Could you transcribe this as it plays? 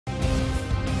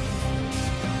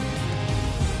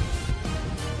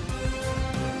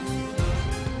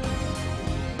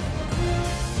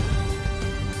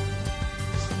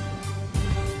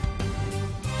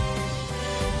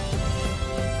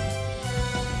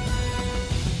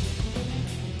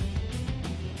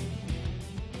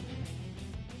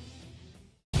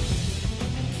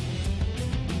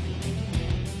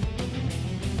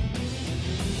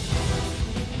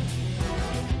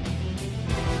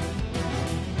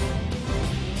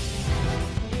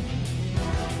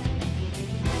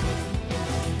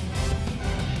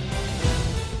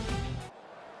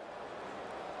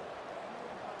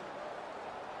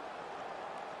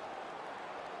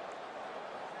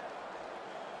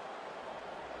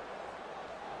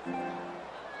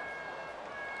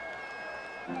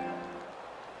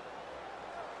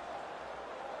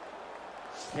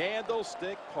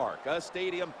Candlestick Park, a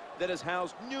stadium that has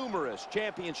housed numerous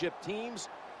championship teams,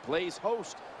 plays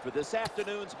host for this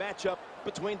afternoon's matchup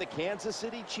between the Kansas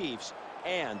City Chiefs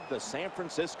and the San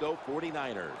Francisco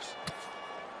 49ers.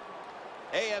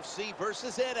 AFC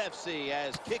versus NFC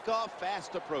as kickoff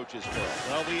fast approaches.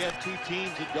 Well, we have two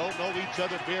teams that don't know each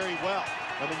other very well.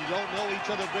 And when you don't know each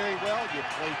other very well, you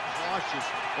play cautious.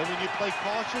 And when you play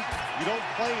cautious, you don't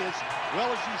play as well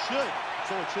as you should.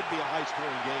 So it should be a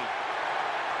high-scoring game.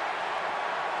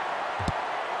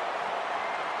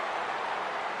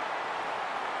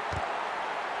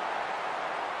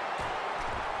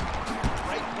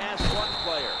 Right past one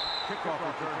player. Kickoff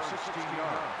return 16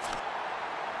 yards.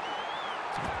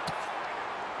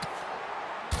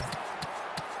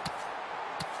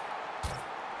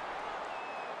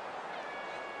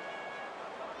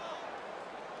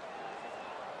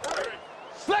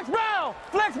 Flex round!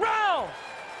 Flex round!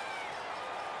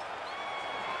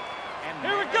 And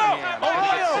here we go!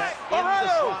 Ohio! In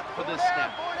the slot for this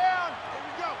snap. Four down. Here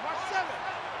we go. Watch 7.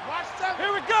 Watch 7.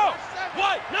 Here we go!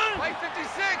 White, none! Play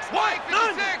 56. White,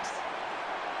 Play 56. none!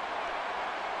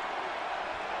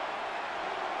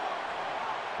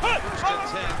 First and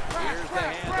 10. Here's the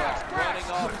handoff. Running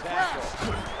off tackle.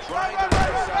 Trying to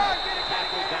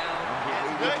tackle down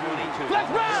at the 22. Flex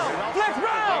round! Flex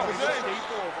round! He's a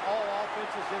staple of all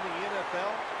offenses in the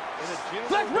NFL. And a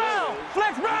Flex round!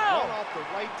 Flex round! Run off the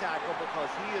right tackle because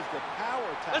he is the power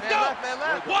tackle. Let's go! Man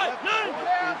left. White, none!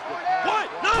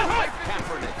 White, none!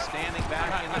 Kaepernick standing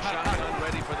back in the shotgun,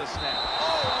 ready for the snap.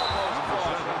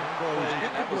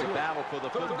 And that was a battle for the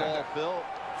football, Phil.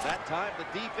 That time, the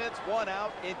defense won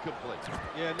out incomplete.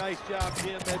 Yeah, nice job,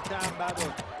 Jim, that time by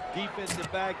the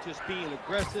defensive back, just being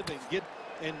aggressive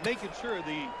and making sure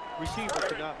the receiver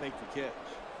could not make the catch.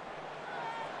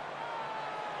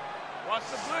 Watch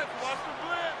the blitz. Watch the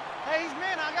blitz. Hey, he's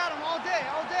man. I got him all day.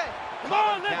 All day. Come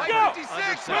on, let's go!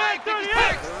 56. Right, 56.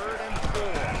 3rd and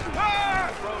 4.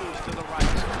 Throws to the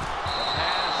right. The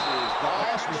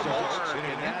pass is off the mark,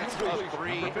 and that's a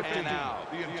 3 and out.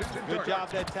 Good job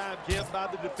that time, Jim, by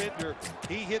the defender.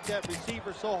 He hit that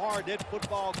receiver so hard that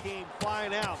football came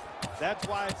flying out. That's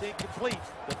why it's incomplete.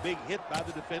 The big hit by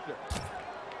the defender.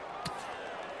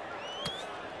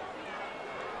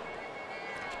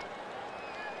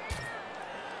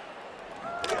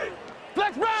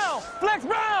 Flex round! Flex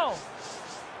round!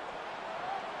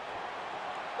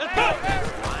 Let's go!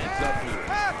 Lines up here.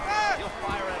 He'll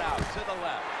fire it out to the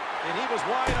left. And he was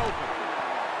wide open.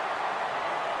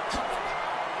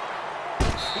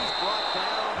 He's brought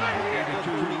down at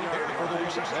the 30-yard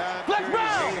line. Flex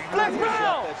round! Flex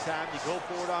round! That time you go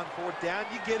for it on 4th down,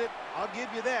 you get it. I'll give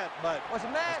you that, but What's the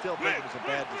I man? still think it was a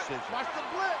bad decision. Watch the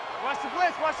blitz. Watch the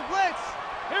blitz. Watch the blitz.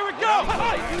 Here we go!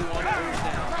 They do on 3rd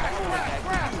down. Following that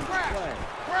huge play.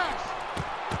 Crash.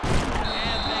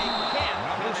 And they can't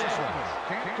finish it.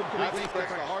 I think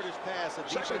that's the hardest pass a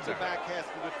defensive back has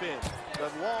to defend. The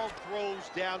long throws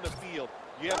down the field.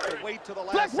 You have to wait till the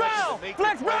last Flex second round! to make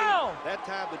Flex the play. round! That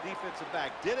time the defensive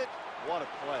back did it. What a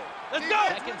play. Let's go!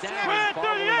 Second down, Red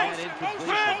following 38! that incompletion.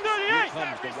 Red Here 38!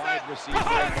 comes the wide receiver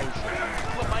in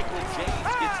motion. Michael James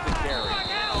gets the carry.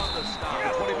 And on the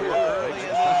stop. 24 early in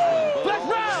this one. Flex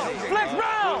round! Flex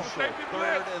round!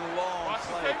 3rd and long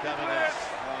play coming up.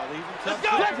 Let's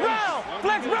go! Flex round!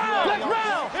 Flex round! Flex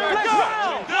round! Flex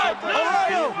round!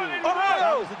 Ohio! Ohio!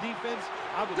 That was the defense.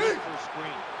 I would look for a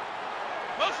screen.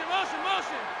 Motion, motion,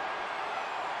 motion!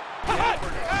 Got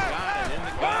it in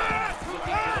the ground.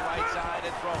 Looking to the right side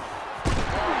and throwing.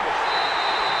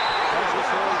 That's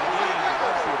just all the game.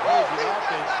 That's the opposing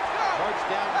offense. March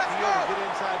down the field and get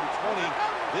inside the 20.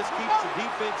 This keeps the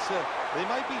defense, they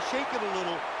might be shaking a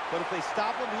little, but if they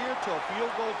stop them here to a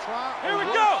field goal try. Here we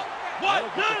go! What?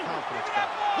 That'll get the None! confidence back.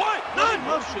 What? None!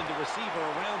 Motion the receiver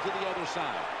around to the other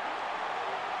side.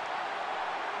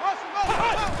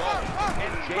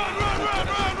 And James is going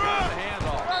to secure the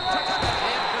handoff.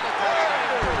 Touchdown for the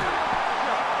touchdown.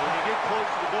 When you get close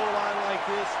to the goal line like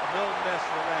this, no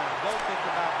messing around. Don't think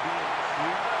about being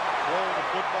cute. Roll the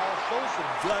football, show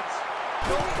some guts,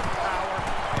 show some power,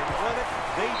 and run it.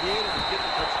 They did, and get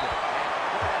the touchdown.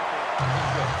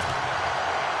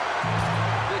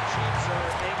 The Chiefs are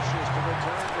anxious to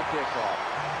return the kickoff.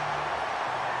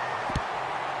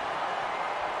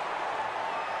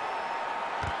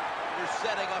 They're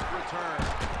setting up return.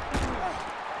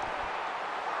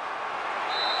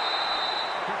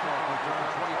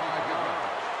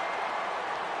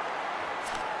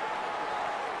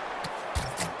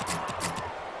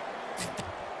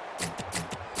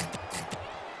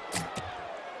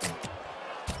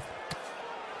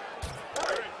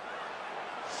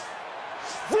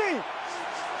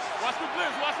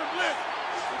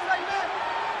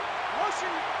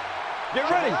 Get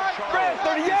ready. Red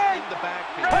 38. In the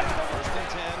backfield. First and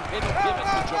 10. It'll give it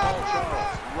to Jamal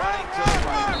Charles. Running to the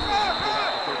right.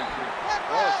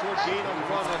 Oh, short gain on the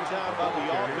run that time by the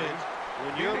offense.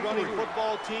 When you're a running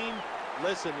football team,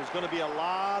 listen, there's going to be a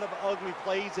lot of ugly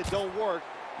plays that don't work.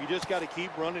 You just got to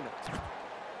keep running it.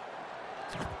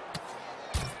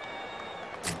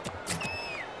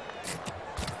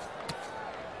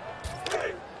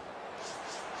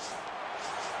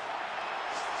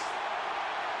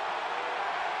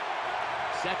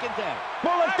 Second down.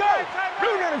 Well, let's go.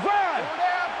 Blue 95.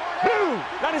 Blue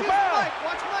 95.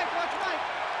 Watch Mike.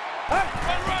 Run.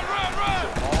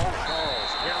 Jamal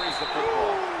Charles carries the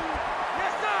football.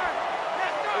 Yes, sir.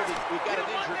 We've got an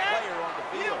injured player on the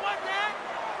field.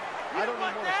 I don't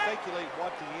even want to speculate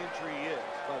what the injury is,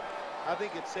 but I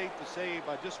think it's safe to say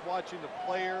by just watching the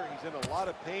player, he's in a lot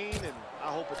of pain, and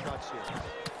I hope it's not serious.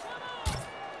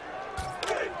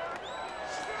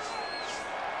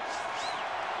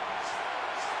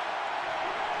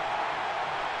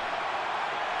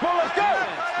 Well, let's go.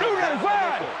 Blue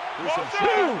 95.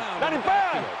 Blue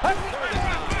 95.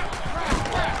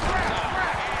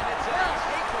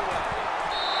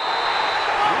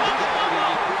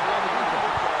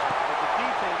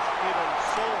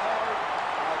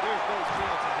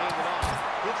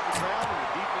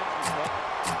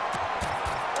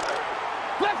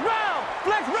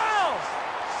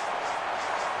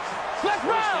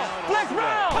 Flex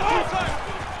round.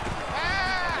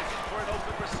 For an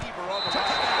open receiver on the back.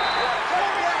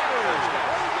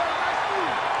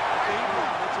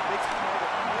 It's a big part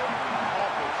of every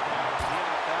offense now in the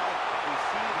NFL. We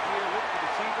see it here with the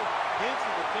receiver, hits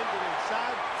the defender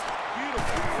inside.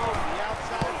 Beautiful throw to the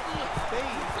outside.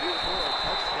 Fade for a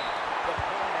touchdown. The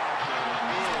point out there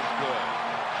is good.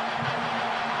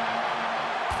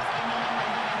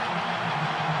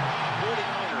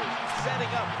 49ers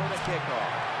setting up for the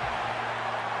kickoff.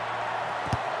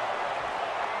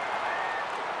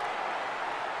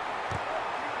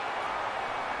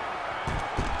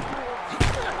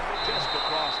 Just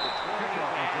across the 20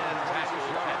 and tackles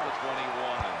at the 21.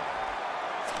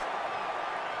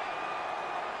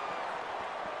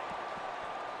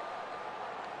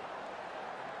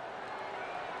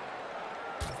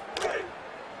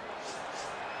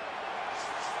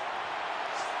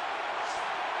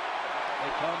 They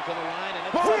come to the line and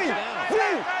it's touchdown.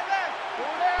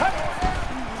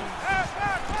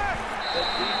 The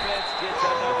defense gets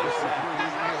another sack.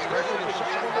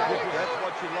 That's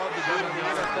what you love to do in the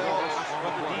NFL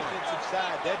from the defensive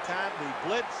side. That time they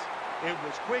blitz, it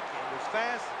was quick, it was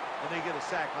fast, and they get a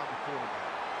sack on the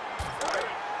quarterback.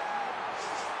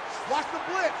 Watch the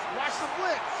blitz. Watch the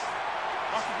blitz.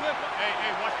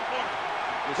 Hey, watch the corner.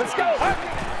 Let's go.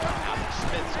 Alex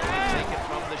Smith's going to take it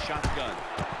from the shotgun.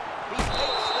 He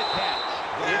makes the catch.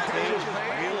 It takes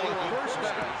really good persons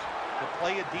to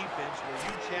play a defense where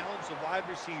you challenge the wide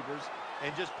receivers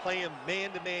and just play them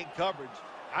man-to-man coverage.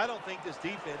 I don't think this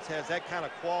defense has that kind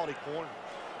of quality corners.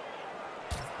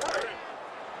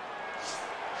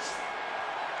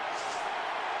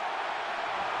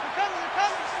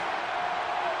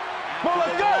 Well,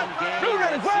 let's go. Blue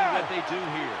 95. Let's see what they do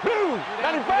here. Blue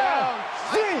 95.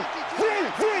 Z.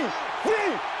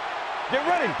 Get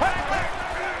ready.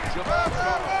 Jamal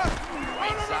Charles,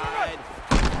 right side.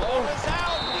 Ball is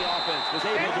out. The offense was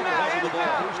able to recover the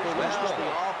ball. The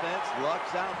offense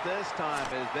lucks out this time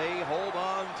as they hold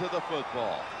on to the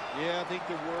football. Yeah, I think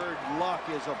the word luck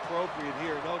is appropriate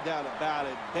here, no doubt about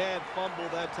it. Bad fumble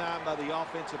that time by the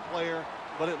offensive player,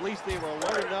 but at least they were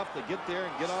alert enough to get there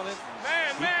and get on it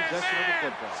and keep possession of the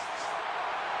football.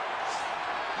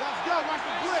 Let's go. Watch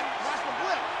the blitz.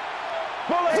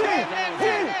 Well, let's go.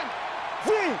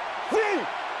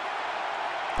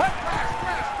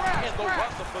 And they'll run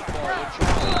the football with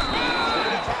Charles.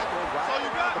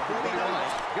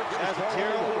 That's a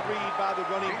terrible read by the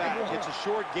running back. It's a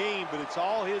short game, but it's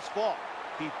all his fault.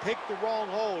 He picked the wrong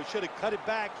hole. He should have cut it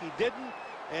back. He didn't,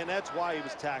 and that's why he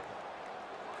was tackled.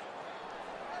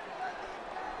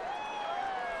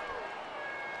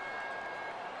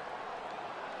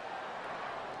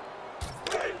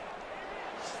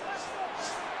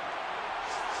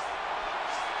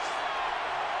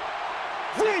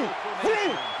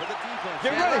 For the defense.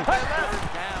 Get ready.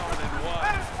 Down and one.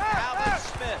 Alex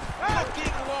Smith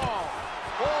looking long.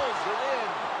 Pulls it in.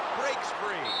 Breaks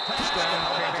free. Touchdown,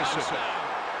 Kansas City.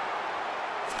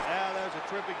 Now, that was a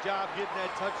terrific job getting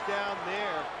that touchdown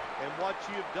there. And what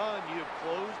you've done, you've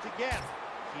closed the gap.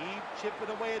 Keep chipping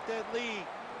away at that lead.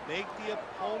 Make the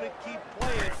opponent keep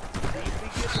playing. See if he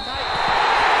gets tight.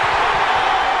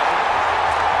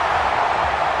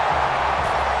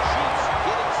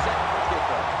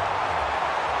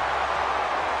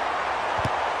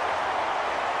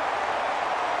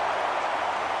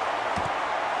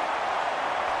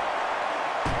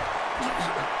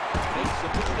 Makes a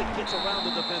move that gets around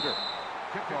the defender.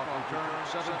 Kickoff return,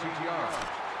 17 yards.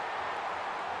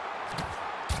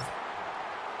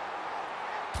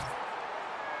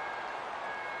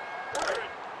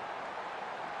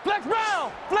 Flex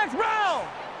round! Flex round!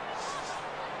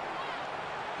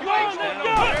 Come on, let's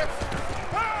go!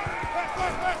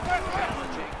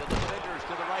 Challenging the defenders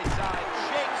to the right side.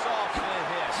 Shakes off the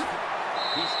hit.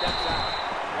 He steps out.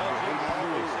 Well, Jim, I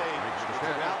always say,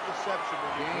 without deception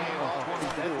when you Gain came of off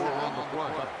 24 on the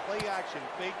play. the play action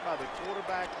fake by the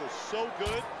quarterback was so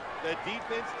good that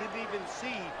defense didn't even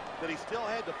see that he still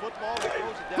had the football and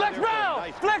throws it down Flex there for a round!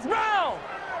 nice Flex round!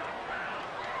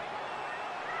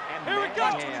 And Here we go.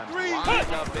 Manningham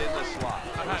lined up in the slot.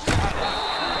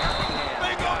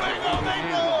 Bingo, bingo,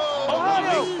 bingo!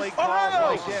 Ohio! Play calls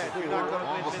Ohio! like that, you're not going to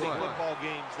win many football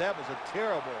games. That was a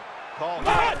terrible call.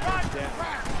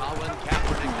 Colin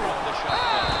Kaepernick from the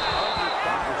shotgun.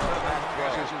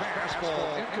 His pass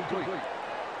ball incomplete.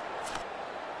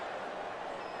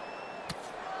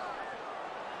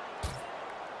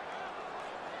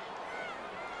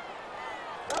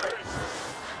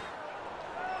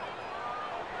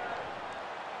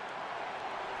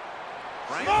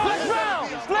 Flex round!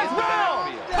 Flex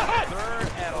round! Third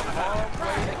and a long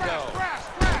way to go.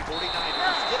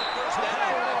 49ers get a first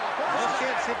down. You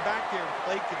can't sit back there and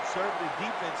play conservative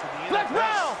defense in the NFL. Flex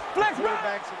round! Flex round!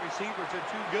 Quarterbacks and receivers are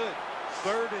too good.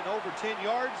 Third and over 10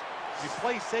 yards. You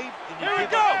play safe and you Here we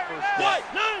give go! up the first down. White,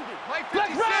 90! Flex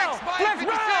round! Flex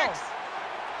round!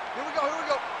 Here we go, here we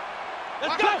go.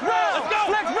 Let's go! Let's go!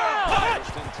 Flex round!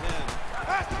 First and 10.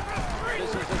 This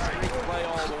is a streak play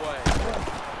all the way.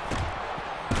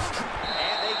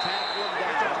 And they tackle him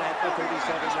down at the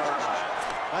 37-yard line.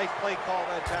 Nice play call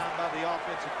that time by the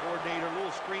offensive coordinator. A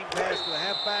little screen pass to the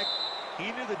halfback. He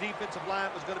knew the defensive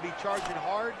line was going to be charging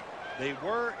hard. They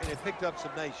were, and it picked up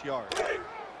some nice yards.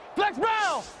 Flex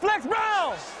round! Flex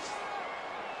round!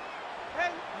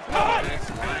 Offense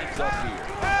lines up here.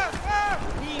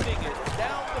 Heaving it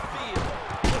down the field.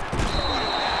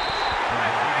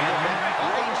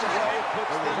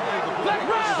 Flex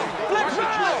round! Flex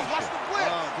round! Watch the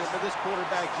blitz. For this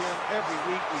quarterback, Jim, every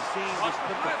week we've seen just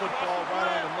put the football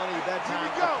right on the money. That time,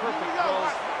 a perfect throw,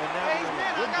 and now Hey, they're in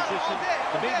man, a good I got him position all day,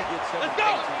 to all maybe day. get 7 Let's go!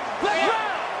 Flex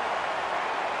round!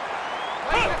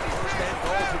 First and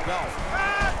goal to go.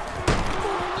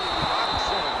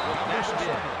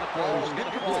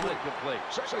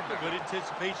 Good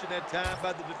anticipation that time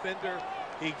by the defender.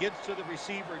 He gets to the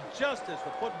receiver just as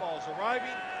the football's arriving,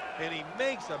 and he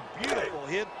makes a beautiful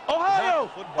hit. Ohio!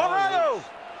 Knock the football Ohio! loose.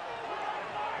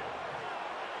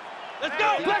 Let's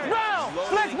go! Flex round!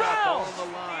 Flex round! On the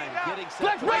line, getting set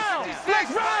Flex for round! snap.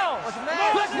 Flex round!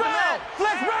 Flex round!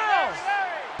 Flex round!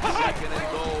 Second and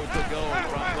goal to go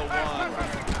from the 1.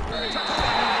 Tight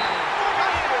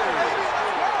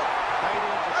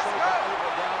ends are so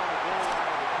valuable down on the goal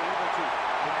line that they're able to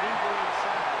maneuver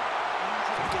inside.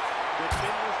 Easy to get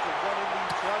defenders to run into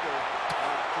each other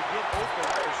to get open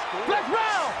to score. Flex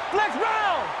round! Flex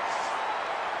round!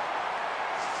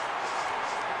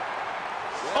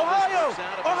 Ohio!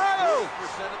 Ohio!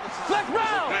 Flex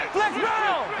round! Flex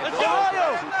round! Let's go!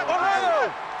 Ohio! Ohio!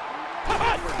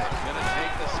 Gonna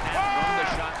take the snap from the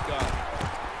shotgun.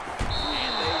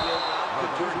 And they will not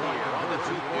return here on the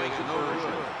 2-point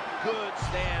conversion. Good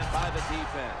stand by the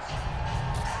defense.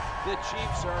 The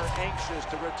Chiefs are anxious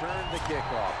to return the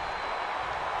kickoff.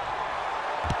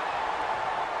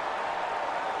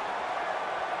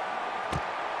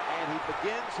 And he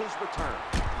begins his return.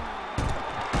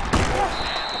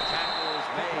 And the tackle is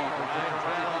made right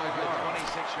around the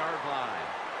 26-yard line.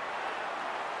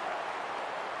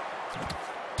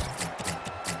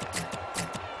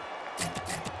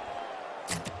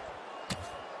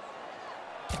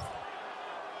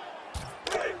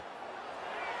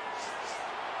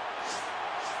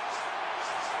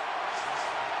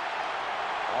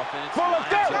 Offense Come on, let's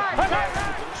go! lines up.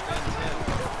 First and 10.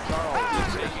 Charles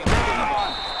is taking the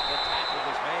ball. The tackle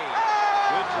was made.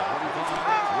 Good job with the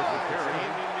defense with the carry.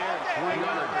 Aiming there,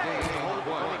 3-yard gain. Hold the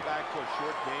ball back to a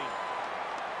short gain.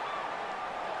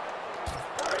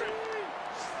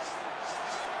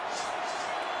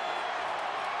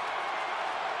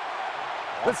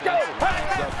 Let's go!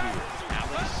 Lines up here.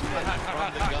 Allen Smith from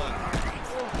the gun.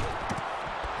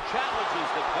 Challenges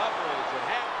the coverage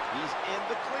and he's in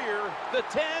the clear. The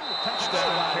 10.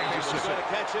 Touchdown. Nobody's going to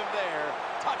catch him there.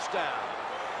 Touchdown.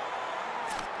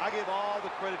 I give all the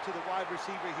credit to the wide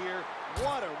receiver here.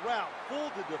 What a route.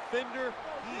 Fooled the defender.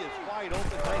 He is wide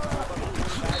open. Nice move by the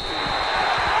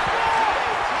quarterback.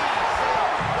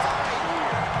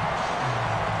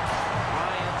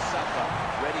 Ryan Sutton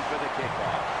ready for the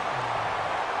kickoff.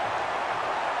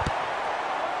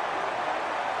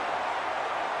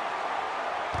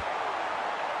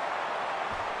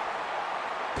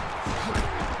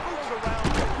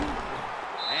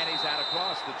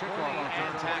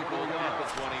 down at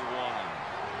the 21.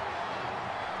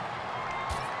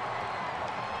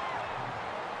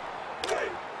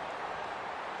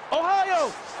 Ohio!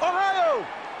 Ohio!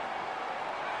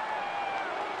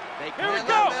 Here we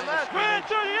go! Red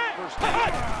 38! First down.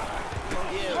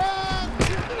 Run! Run!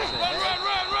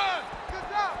 Good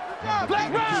job! Good job! Flex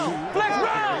round! Flex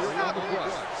round!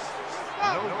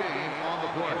 No gain on the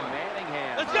play.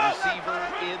 Manningham, Let's the go! receiver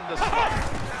in the spot.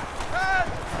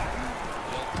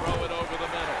 He'll throw it over the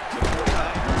middle. The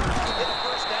 49ers get a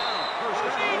first down.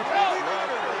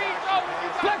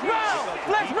 Flex round!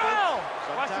 Flex round!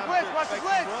 Watch the Sometimes blitz, they're watch the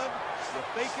expecting blitz. run, you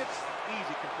fake it,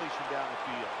 easy completion down the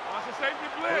field. Watch the safety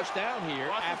blitz. First down here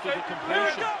Watch the after the safety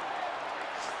completion. blitz.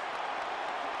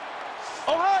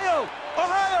 Ohio!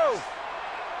 Ohio!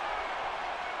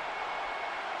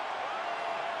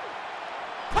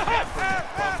 From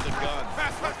the gun.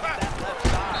 Pass. That left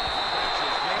side.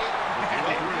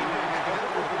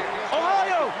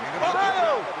 Ohio!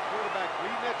 Ohio! The quarterback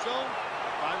reading that zone,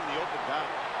 finding the open down.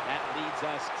 That leads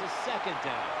us to second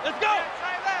down. Let's go!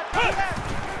 Try that! Try that!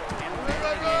 And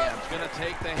Manningham's going to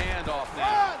take the handoff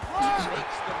now.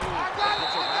 Makes the move.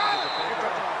 Gets around the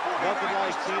defender. Nothing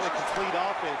like seeing a complete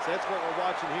offense. That's what we're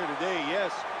watching here today.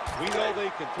 Yes, we know they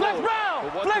can throw, Flex round!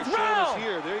 but what Flex they're showing us round!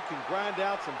 here, they can grind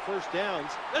out some first downs.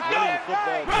 Let's running go! the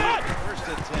football. Run! First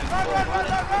attempt. We'll run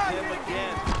it with him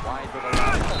again. Wide for the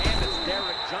line. And it's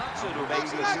Derek Johnson who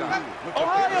makes the stop.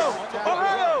 Ohio!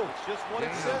 Ohio! It's just what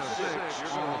it says.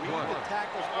 You're going to read the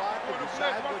tackle's block and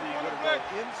decide whether you're going to go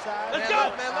inside Let's or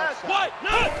go! outside. What?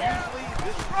 No! Usually,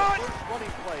 this is the first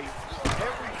running play.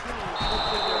 Every team puts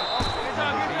in their offense.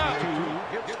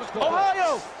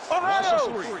 Ohio! Ohio!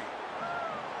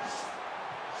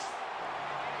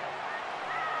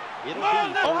 It'll Ohio!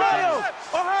 be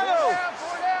Ohio!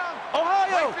 Four down!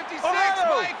 Ohio! Mike 56!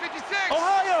 Ohio! Mike 56!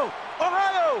 Ohio!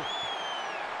 Ohio!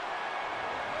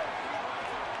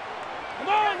 Come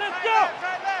on, let's go!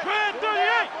 Try that! Red Four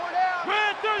down! 38! Four down!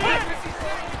 Red 38!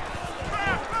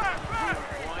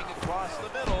 going across the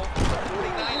middle.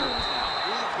 49ers now.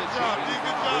 Good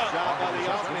job by the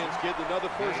offense, getting another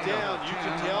first down. You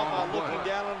can tell by looking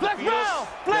down on the Flex field round!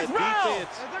 Flex that round!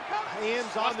 defense, They're coming!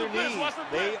 hands on their knees.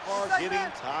 They are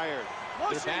getting tired.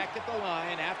 They're back at the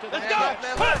line after the Let's go! catch.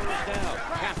 First down.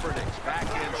 Kaepernick's back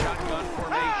in shotgun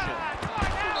formation.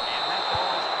 And that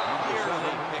ball's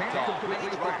nearly picked off. But he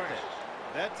dropped it.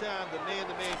 That time, the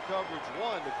man-to-man coverage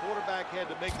won. The quarterback had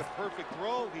to make a perfect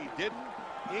throw. He didn't.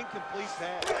 Incomplete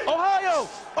pass. Ohio!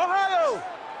 Ohio!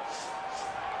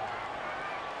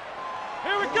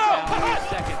 Here we go!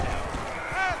 Second down.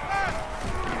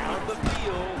 On the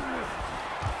field.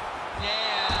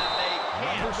 And they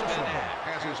can't connect.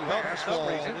 Well, for some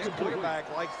reason, this quarterback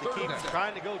likes to keep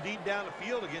trying to go deep down the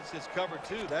field against this cover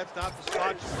two. That's not the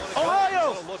spot you want to go. Ohio! You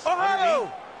want to look Ohio!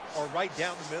 underneath or right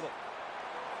down the middle.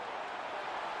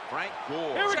 Frank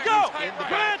Gore. Here we go! In the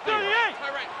Red 38!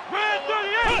 Red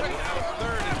 38! Now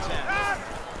third and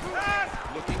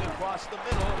 10. Looking across the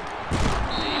middle.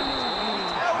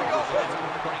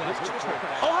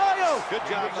 Ohio! Good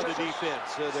job by the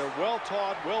defense. They're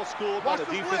well-taught, well-schooled by the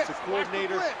defensive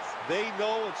coordinator. They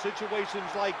know in situations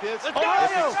like this, if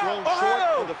it's thrown short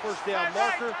for the first down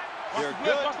marker, they're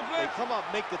good. They come up,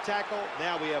 make the tackle.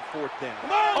 Now we have fourth down.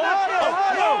 Ohio!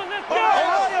 Ohio!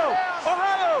 Ohio!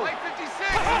 Ohio! Mike 56!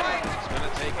 Mike! He's going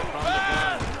to take it from the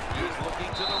gun. He's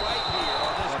looking to the right here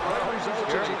on this play.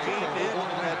 Very came in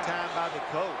that time by the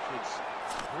coach. It's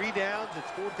 3 downs,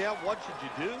 it's 4th down. What should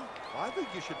you do? Well, I think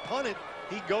you should punt it.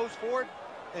 He goes for it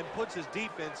and puts his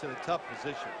defense in a tough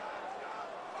position.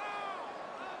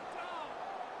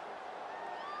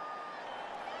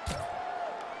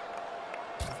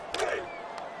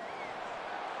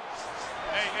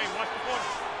 Hey, watch the corner.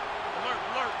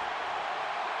 Alert.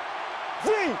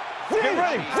 Get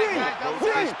ready!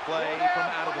 Nice play from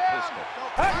out of the pistol.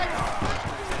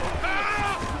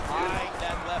 Behind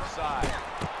that left side.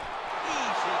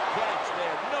 Easy catch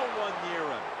there. No one near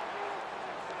him.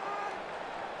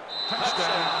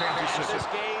 Touchdown, Kansas And City. this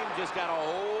game just got a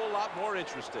whole lot more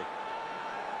interesting.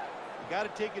 You got to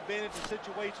take advantage of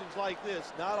situations like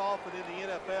this. Not often in the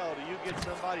NFL do you get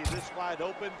somebody this wide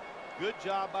open. Good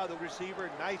job by the receiver.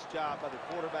 Nice job by the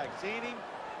quarterback seeing him.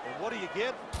 And what do you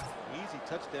get? Easy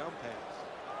touchdown pass.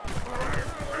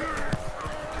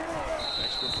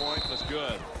 Extra point was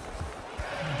good.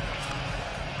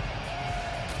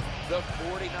 The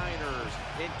 49ers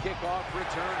in kickoff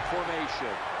return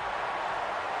formation.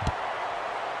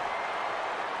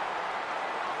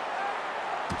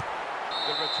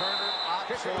 The returner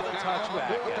opts for the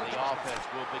touchback, and the offense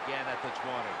will begin at the 20.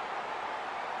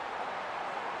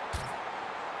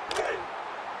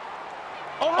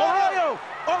 Ohio!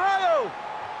 Ohio!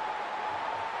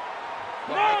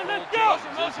 Come on, let's go.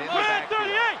 Red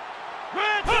 38.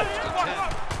 Red 38.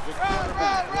 The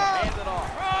quarterback will hand it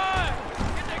off.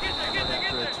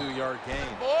 After a 2-yard gain.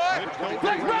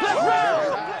 Flex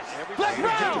round. Flex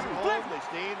round. They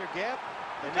stay in their gap,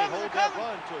 and they hold that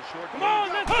run to a short Come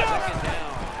on, let's go. Second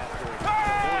down after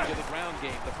going to the ground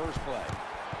game the first play.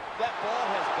 That ball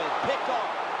has been picked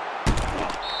off.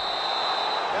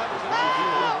 That was an easy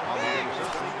one. They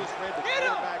just read the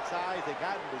quarterback's eyes. They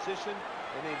got in position,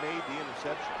 and they made the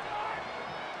interception.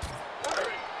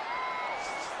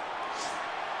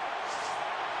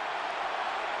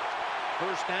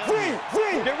 First down.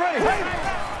 Get ready.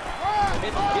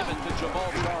 It's given to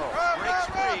Jamal Charles. Breaks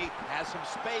free, has some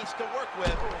space to work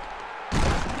with.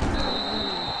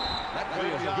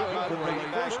 Great job by the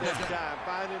running back this time,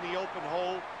 finding the open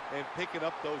hole and picking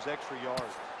up those extra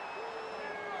yards.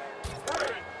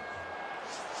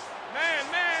 Man.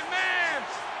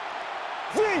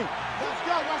 Let's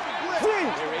go. Watch the blitz.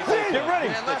 Get ready.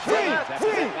 Let's go.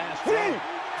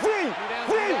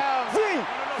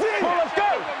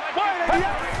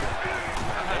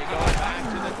 They go back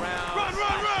to the ground. Run.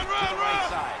 Right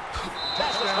side.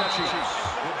 Touchdown, Chiefs.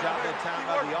 Good job that time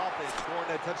by the offense, scoring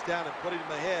that touchdown and putting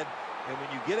them ahead. And when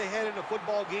you get ahead in a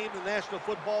football game in the National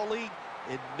Football League,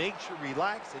 it makes you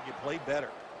relax and you play better.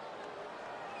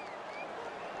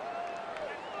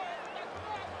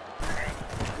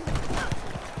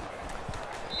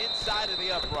 Inside of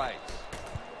the uprights.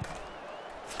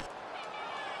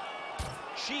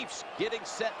 Chiefs getting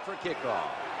set for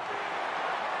kickoff.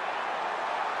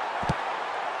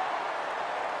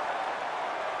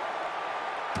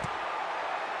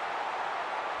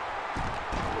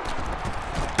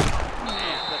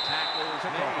 And the tackle is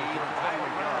made right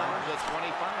around the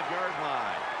 25-yard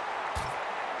line.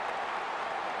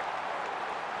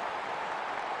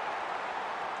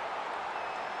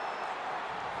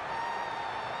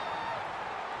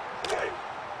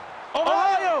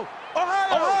 Ohio.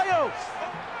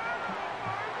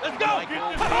 Let's go.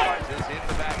 Michael Myers is in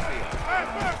the backfield.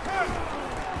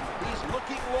 He's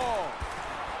looking long,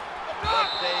 but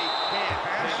they can't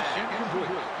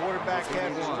finish. Quarterback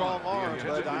has strong arms,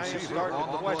 but I am starting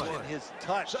to question his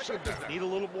touch. Second down. Need a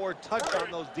little more touch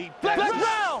on those deep Flex passes.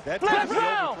 round. That Flex time he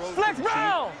round. overthrows Flex the receiver.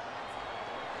 round.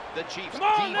 The Chiefs Come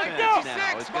on, let's defense go.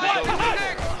 now is going to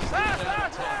go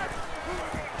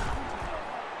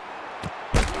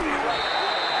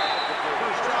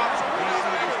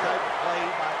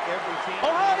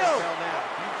Ohio. Now,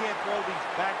 you can't throw these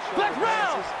back shoulder Flex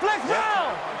round. passes. Flex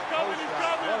round.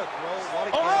 What a throw. What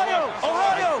a Ohio. catch.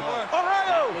 Ohio.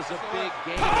 Ohio. It was a big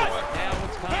game. Now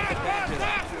it's time to back it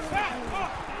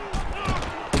up.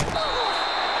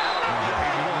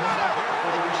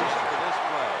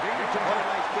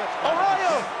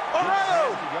 Ohio.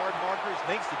 Ohio. The yard markers,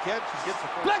 makes the catch, and gets the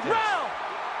first Flex down. round.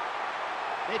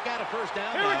 They've got a first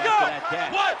down Here we now go. after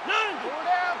that catch. What?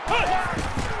 Play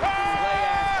action.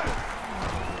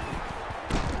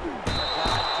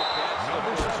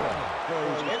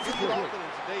 In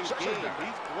today's game,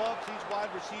 these gloves these wide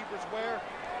receivers wear,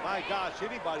 my gosh,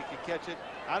 anybody could catch it.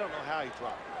 I don't know how he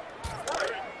dropped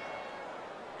it.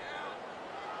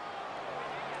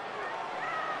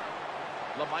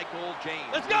 LaMichael James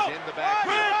Let's go. is in the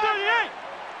backfield. Red 38.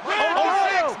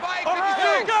 Ohio. Ohio.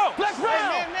 Here we go. Flex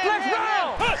round. Flex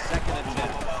round. Second and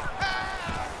 10.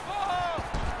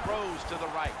 Throws to the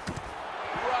right.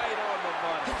 Right on the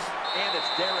money. And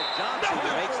it's Derek Johnson who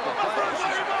makes the play.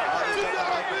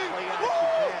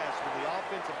 When the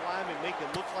offensive linemen make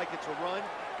it look like it's a run,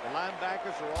 the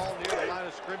linebackers are all near the line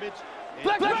of scrimmage. And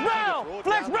Flex round. throw it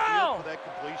Flex down the field round. for that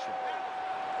completion.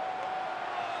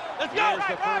 Let's go. Here's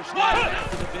the first down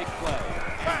after the big play.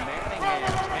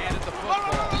 Manningham handed the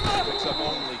football. Picks up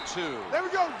only 2. There we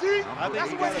go, D. I think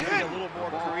That's you the way got to to be hit. a little more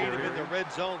creative in the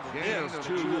red zone than Gain this. of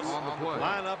To 2 just on the play.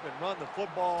 line up and run the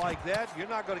football like that, you're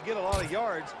not going to get a lot of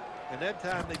yards. And that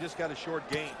time they just got a short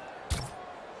gain.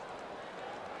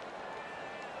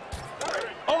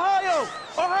 Ohio.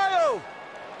 Ohio.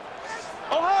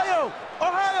 Ohio.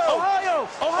 Ohio. Ohio.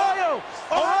 Ohio.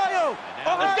 Ohio.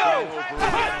 Now Let's they go. over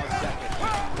around second.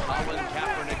 Colin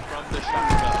Kaepernick from the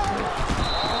shotgun.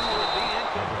 Will be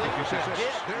incomplete.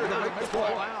 There to make the ball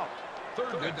play. out.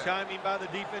 Good timing by the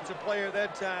defensive player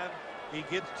that time. He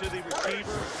gets to the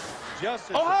receiver just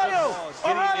as Ohio. the football is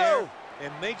getting Ohio. there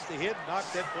and makes the hit, knock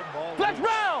that football Flex loose.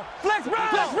 round. Flex round.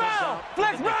 Flex round.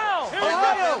 Flex round. Ohio.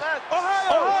 Ohio. Ohio.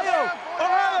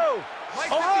 Ohio.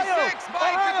 Ohio.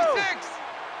 Ohio.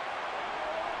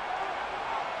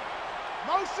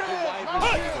 Motion. The wide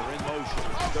receiver in motion.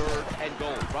 3rd and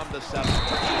goal from the 7. And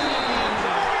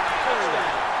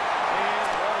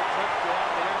what a touchdown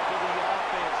there for the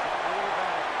offense. The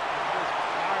quarterback just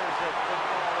fires that football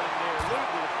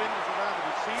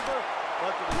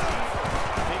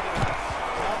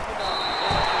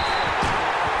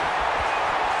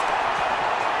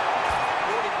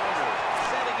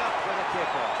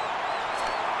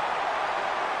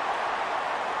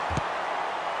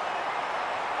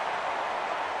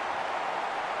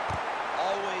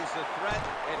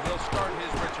start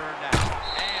his return now.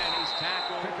 And he's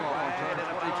tackled right at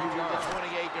about the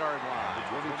 28-yard line.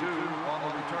 22 on the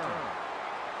return.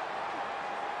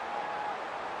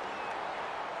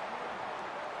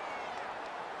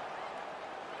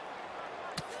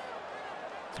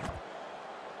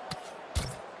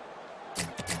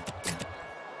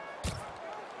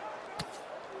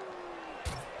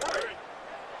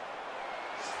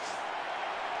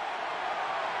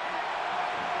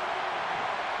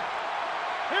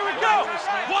 Here we go.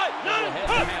 What? Run.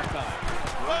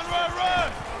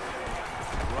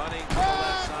 Running to the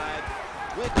left side.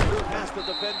 Wiggins past the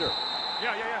defender.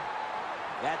 Yeah.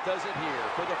 That does it here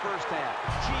for the first half.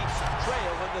 Chiefs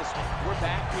trail in this one. We're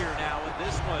back here now in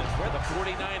this one where the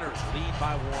 49ers lead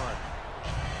by 1.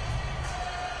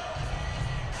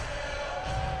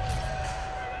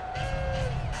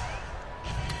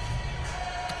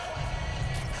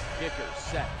 Kicker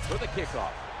set for the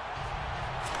kickoff.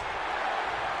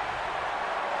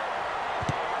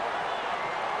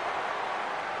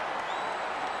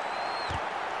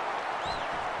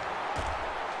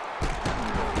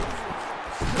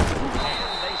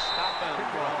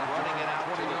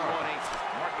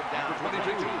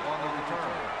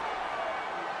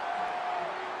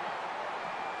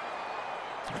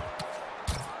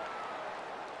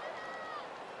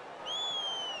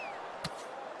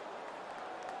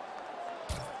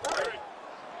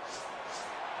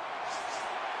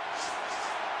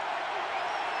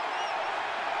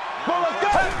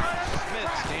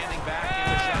 Smith standing back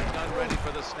in the shotgun, ready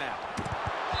for the snap. The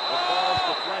ball's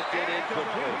deflected,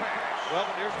 incomplete. Well,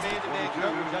 when there's man-to-man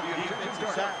coverage on the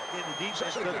defensive side, and the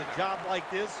defense does a job like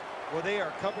this, where they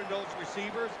are covering those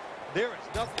receivers, there is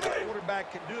nothing the quarterback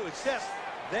can do except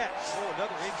that. Oh,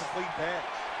 another incomplete pass.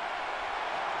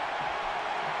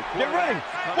 Get ready.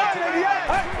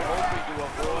 Hoping to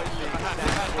avoid being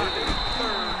sacked for the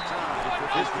 3rd time.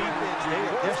 This defense, they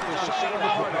are definitely not showing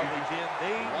the coverage in.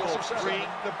 They will bring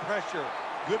the pressure.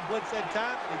 Good blitz that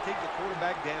time, and they take the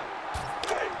quarterback down.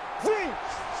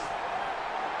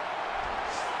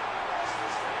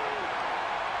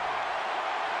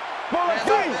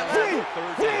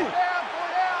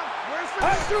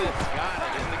 Smith's got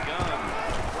it in the gun.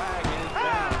 Flag is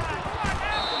down.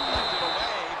 Deflected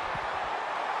away.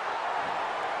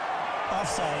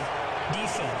 Offside.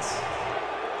 Defense.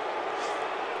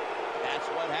 That's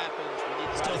what happens when you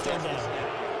try Still to third catch the down. snap.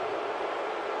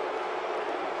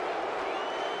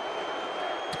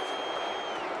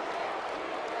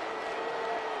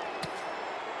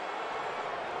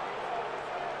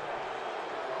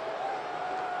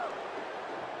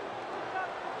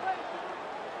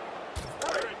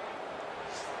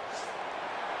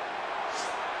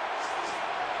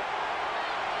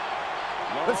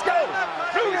 Let's go. On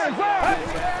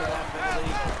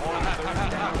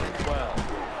 3rd down and 12.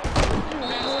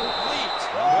 Pass complete.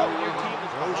 Well, when your team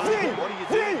is behind you, what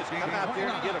do? Just come out there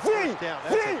and get a first down.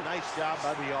 That's a nice job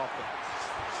by the offense.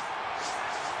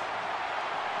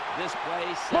 This play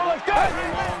set up for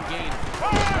a long gain.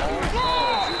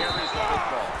 Carries the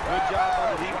football. Good job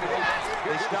by the defense.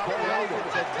 They stopped the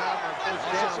offense at time on first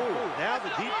down. Now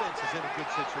the defense is in a good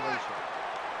situation.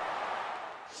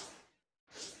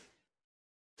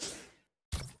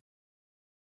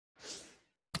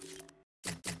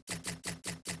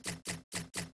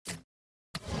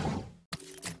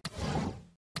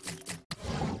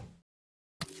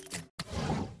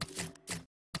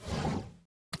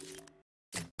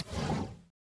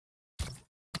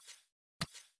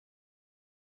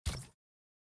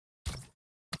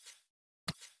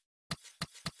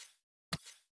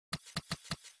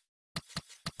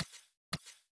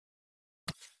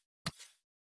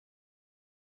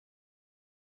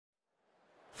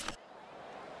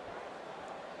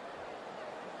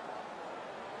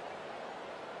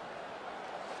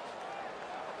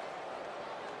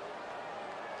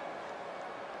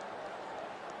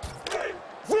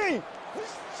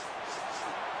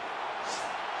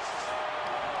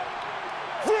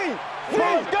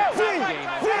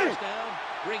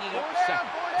 Bringing up second.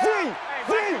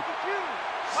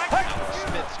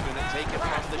 Smith's going to take it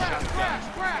from the shotgun.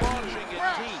 Launching it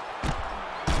deep.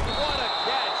 What a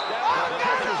catch. That was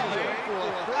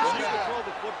You can throw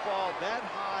the football that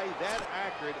high, that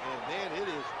accurate, and man, it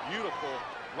is beautiful.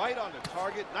 Right on the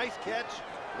target. Nice catch.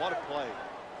 What a play.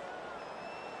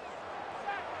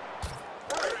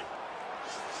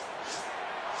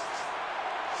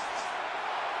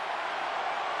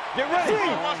 Get ready.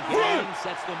 Gain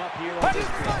sets them up here on this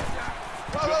drive.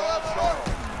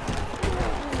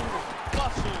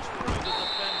 Bustles through the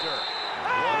defender.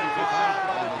 What a good job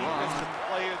by the defensive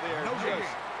player there.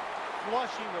 Just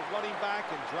flushing the running back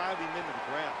and driving him into the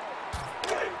ground.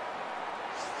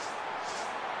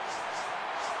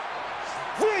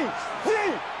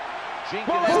 Jenkins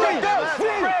Let's is go.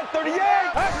 Fred, 38.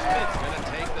 Smith's going to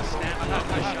take the snap from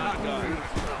the shotgun.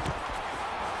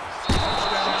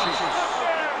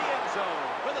 End zone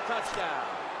for the touchdown.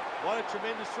 What a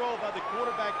tremendous throw by the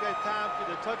quarterback that time for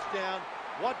the touchdown.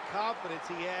 What confidence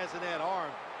he has in that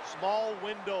arm. Small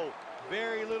window,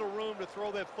 very little room to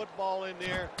throw that football in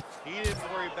there. He didn't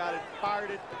worry about it,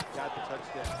 fired it, got the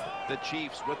touchdown. The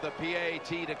Chiefs with the PAT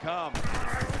to come.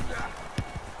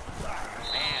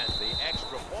 And the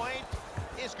extra point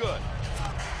is good.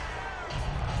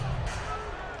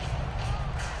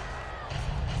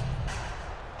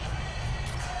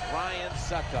 Ryan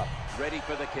Suckup ready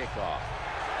for the kickoff.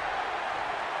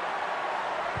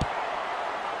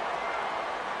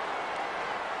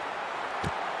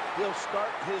 He'll start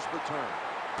his return.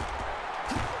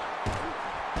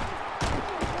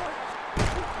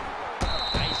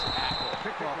 Nice tackle.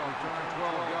 Kickoff return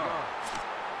 12 yards.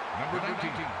 Number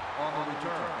 19 on the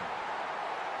return.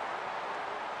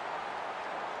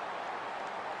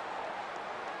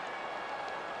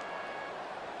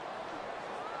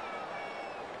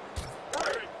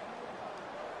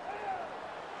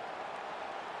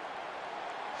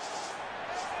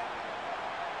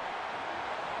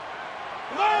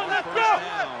 Let's go!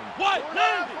 White,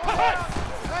 90!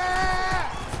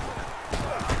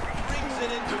 Brings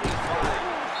it into his line,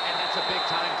 and that's a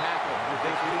big-time tackle.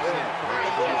 They lose him.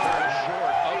 Very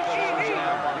short of the first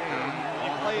down marker.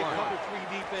 You play a cover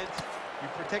 3 defense, you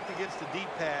protect against the deep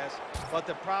pass, but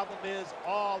the problem is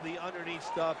all the underneath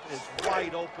stuff is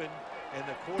wide open, and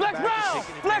the quarterback is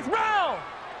taking Flex advantage. round!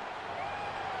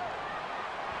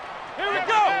 Here we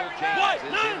go! White,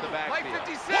 James is in the Mike backfield.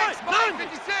 56, Mike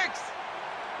 56.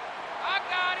 I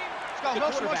got him. The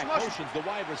quarterback motions the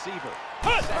wide receiver.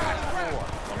 Second and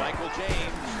 4. Michael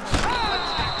James. A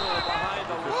tackle behind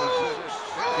the line.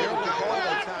 Here we go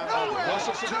that time.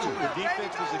 The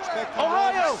defense was expecting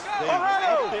Ohio! runs. They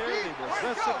Ohio! were up there. They were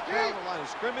aggressive down the line of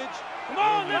scrimmage. Come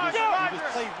on, And let's you go!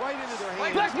 just played right into their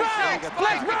hands. Mike 56,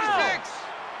 Mike 56.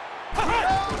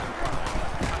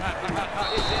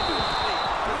 It's incomplete.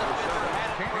 The defender had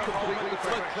it for a moment,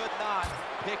 but could not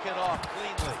pick it off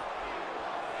cleanly.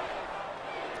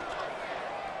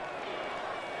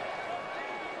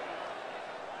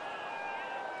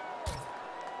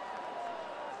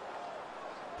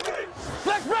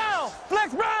 Flex round!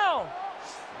 Flex round!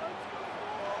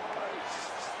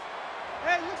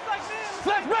 Hey, looks like me.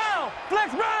 Flex round! Flex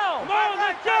round! Come on,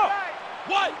 let's go!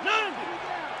 White, 90!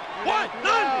 White,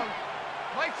 90!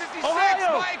 Mike 56,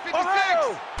 Ohio! Mike 56.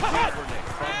 Ohio! Kaepernick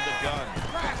from the gun.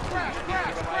 Crash, crash, To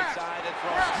crash, the right crash. side and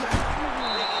throws.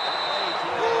 Bringing the play to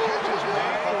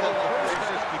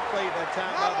He played that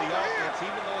time out of the offense.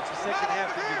 Even though it's the second half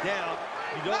that you're down,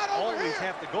 you don't always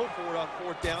have to go for it on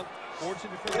 4th down.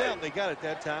 Fortunately for them, they got it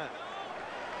that time.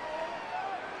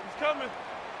 He's coming.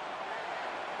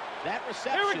 that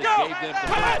reception Here we go. gave them the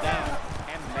first down.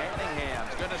 And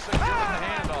Manningham's going to secure the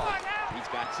handoff. He's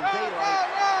got some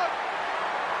daylight.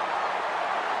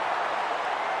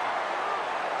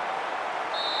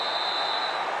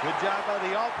 Good job by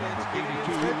the offense, getting in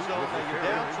the red zone. Now you're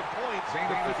down some points, but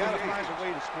you got to find a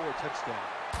way to score a touchdown.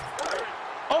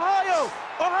 Ohio!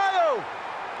 Ohio!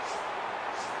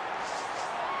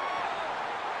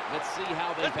 Let's see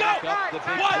how they Let's back go. up the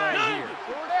big White, play 90. here.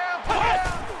 White!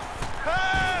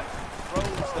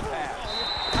 Throws the pass.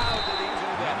 How did he do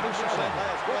that? That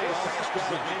last play almost got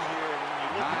him in here, and when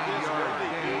you look at this, what they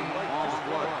do, like just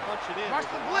want to punch it in. Watch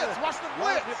the blitz, watch the A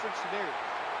lot of blitz. different scenarios.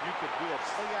 You could do a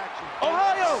play action.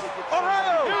 Ohio!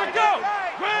 Ohio! Here we go!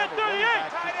 Red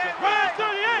 38! Red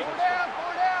 38!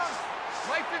 Four down.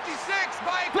 Mike 56,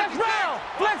 Mike 56. Flex round!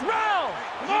 Flex round!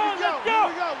 Come on, let's go!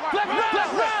 Flex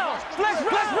round! Flex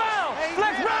round!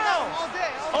 Flex round!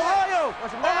 Ohio!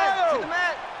 Ohio!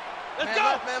 Let's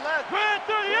go! Red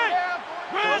 38!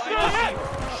 Red 38!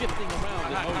 Shifting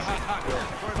around in motion.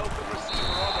 For an open receiver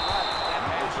on the right. That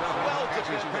pass is well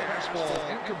defended. Pass ball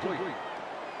incomplete.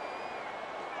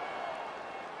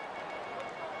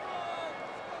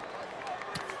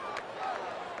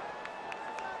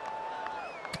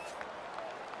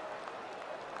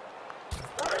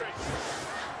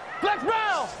 Flex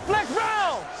round! Flex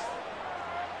round!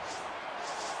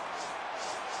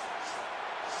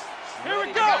 Here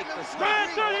we go! Red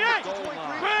 38!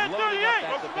 Red 38!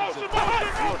 Motion, motion!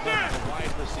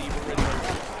 Wide receiver in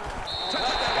motion.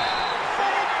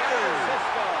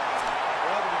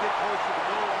 Well, when you get close to the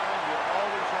goal line, you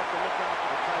always have to look out for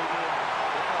the tight end,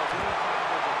 because anytime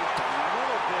there's just a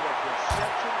little bit of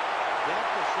deception, that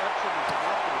deception is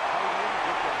enough for the tight end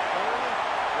to get them early,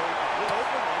 where he can get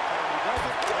open. That time he does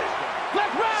it, touchdown.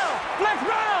 Flex round! Flex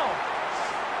round!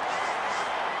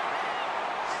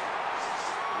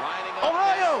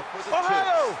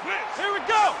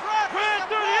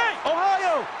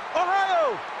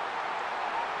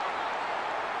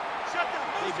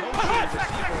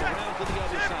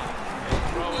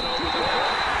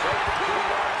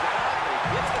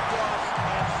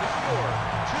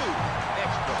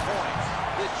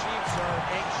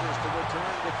 forces to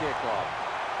return the kickoff.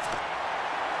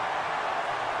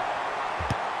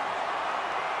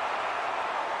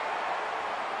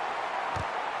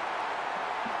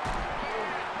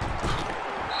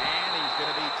 And he's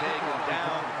going to be taken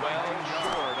down well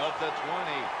short of the 20.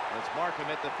 Let's mark him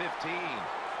at the 15.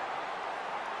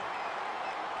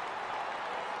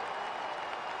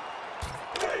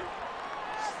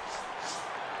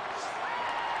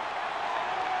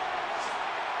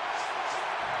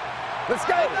 Let's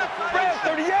go! Red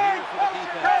 38!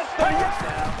 Red 38!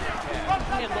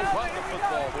 And they'll run the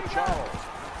football with Charles.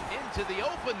 Into the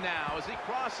open now as he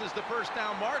crosses the first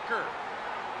down marker.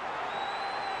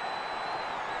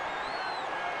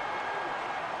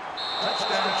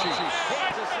 Touchdown, Chiefs.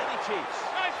 Kansas City Chiefs.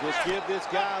 Just give this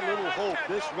guy a little hope.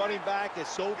 This running back is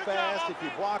so fast. If you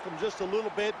block him just a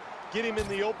little bit, get him in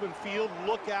the open field,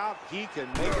 look out, he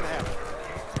can make it happen.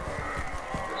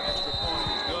 Extra point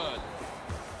is good.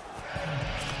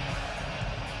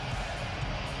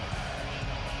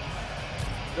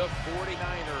 The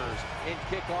 49ers in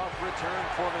kickoff return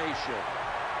formation.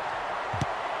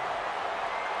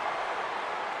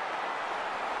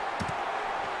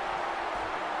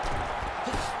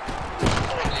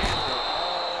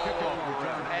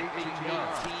 At the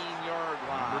 18-yard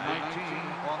line. Number 19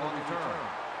 on the return.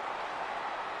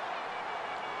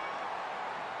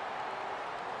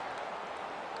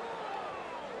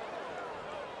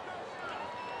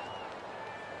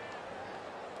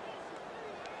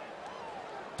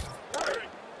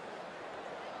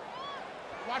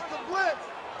 Watch the blitz.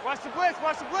 Watch the blitz.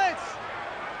 Watch the blitz.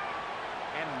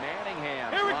 And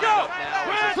Manningham. Here we go!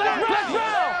 Flex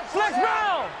round! Flex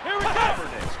round! Here we go!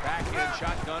 Kaepernick's back in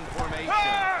shotgun formation.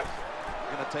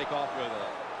 Going to take off with a...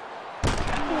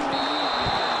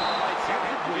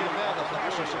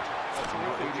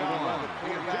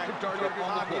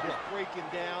 Breaking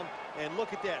down, and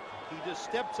look at that. He just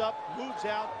steps up, moves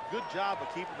out. Good job of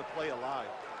keeping the play alive.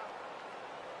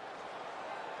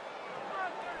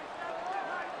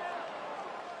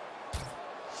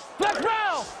 Flex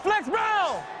round! Flex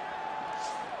round!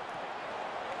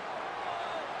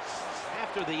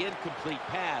 After the incomplete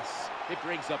pass, it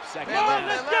brings up second Come on, down.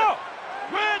 let's go!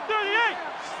 Red 38!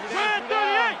 Red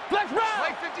 38! Flex round!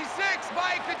 Mike 56.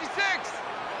 Mike 56.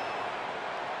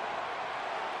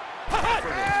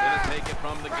 Kaepernick's going to take it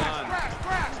from the gun.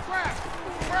 Crash.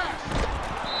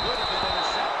 Could have been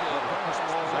intercepted.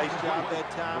 Nice job that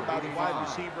time by the wide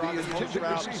receiver on the post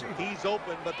route. He's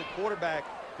open, but the quarterback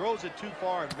throws it too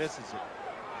far and misses it.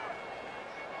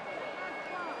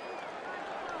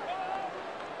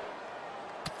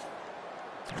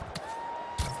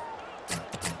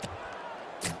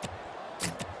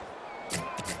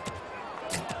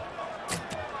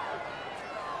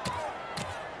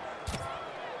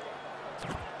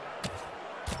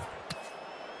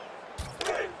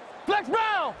 Flex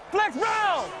round! Flex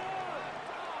round!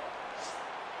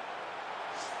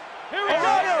 Here we go!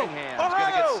 Manningham's going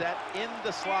to get set in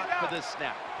the slot for this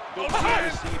snap. Goes to the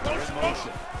receiver in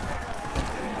motion.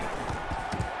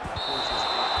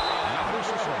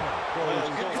 Well, it's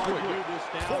so hard to do this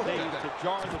nowadays to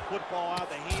jar the football out of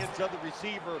the hands of the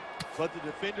receiver, but the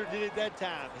defender did it that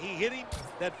time. He hit him,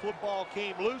 that football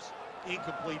came loose,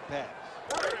 incomplete pass.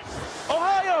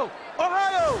 Ohio!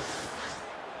 Ohio!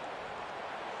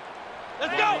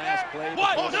 Let's go! Last play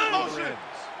What? before the Motion! ends.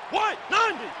 What?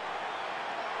 90!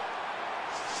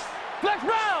 Flex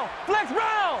round! Flex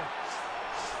round!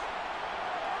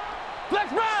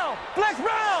 Flex round! Flex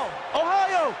round!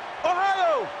 Ohio!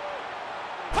 Ohio!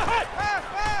 He's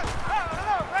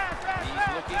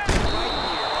looking to the right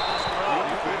here on this throw.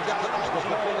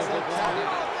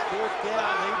 Fourth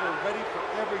down, they were ready for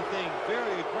everything.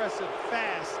 Very aggressive,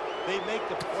 fast. They make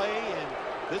the play, and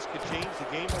this could change the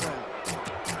game around.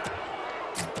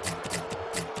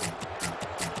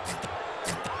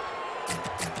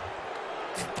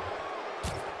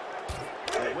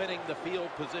 Winning the field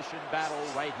position battle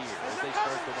right here as they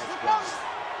start the next drive.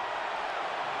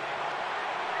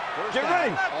 First Get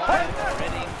down, ready.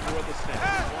 ready for the snap.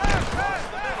 Across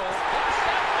the middle,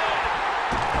 intercepted.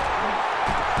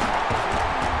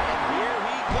 And here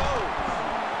he goes.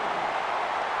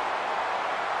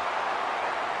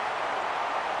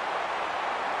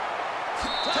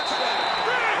 Touchdown.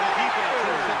 When the defense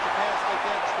intercepts a pass like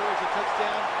that and scores a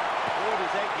touchdown, boy,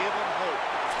 does that give them hope.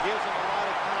 Gives them a lot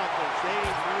of confidence. They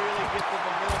really get the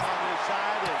momentum on their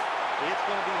side, and it's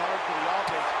going to be hard for the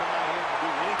offense to come out here and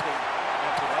do anything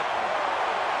after that point.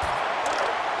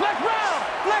 Flex round!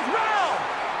 Flex round!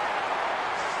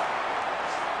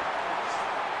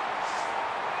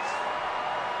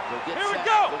 Here we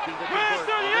go! Red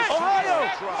 38! Ohio!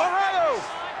 Ohio!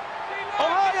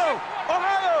 Ohio!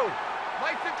 Ohio!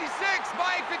 Mike 56.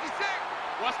 Mike 56.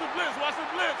 Watch the blitz. Watch the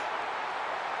blitz.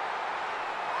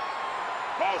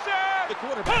 Motion. The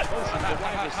quarterback motion to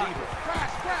wide receiver. Crash.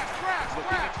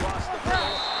 Looking across the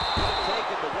middle.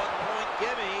 Taking the 1-point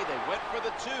gimme. They went for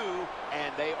the 2,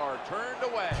 and they are turned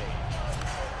away.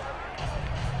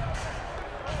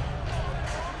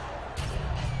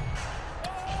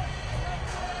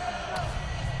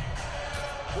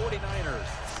 49ers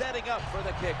setting up for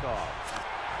the kickoff.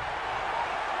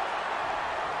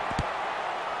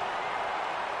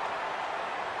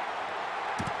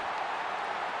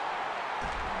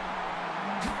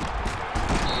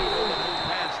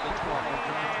 Past the 20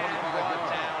 and brought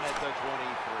down at the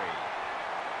 23.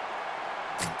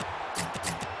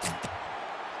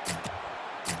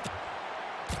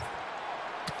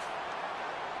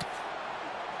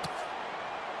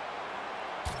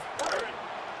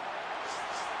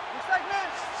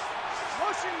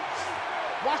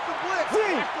 Watch the blitz.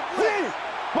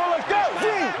 Well, let's go.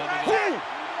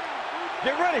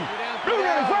 Get ready.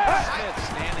 Smith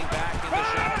standing back in the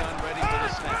shotgun, ready for the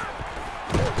snap.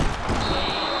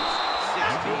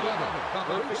 16.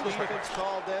 Perfect defense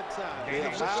call that time. They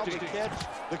allowed the catch.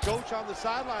 The coach on the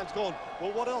sidelines going,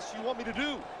 well, what else do you want me to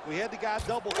do? We had the guy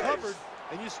double covered,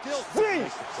 and you still couldn't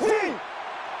make the play.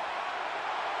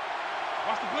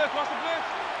 Watch the blitz. Watch the blitz.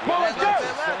 Well, let's go.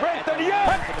 Right to the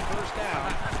yard. For the first down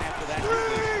after that.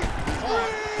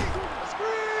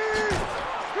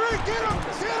 Screen, get him.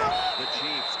 The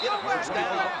Chiefs get a first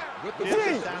down. With the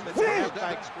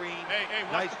halfback screen. Hey,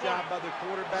 Nice watch the job by the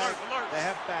quarterback. Alert. The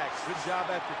halfback, good job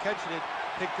after catching it.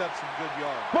 Picked up some good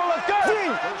yards. Well, let's go.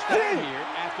 First down here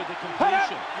after the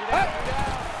completion.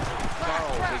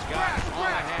 Charles has got it on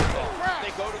a handoff.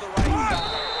 They go to the right side.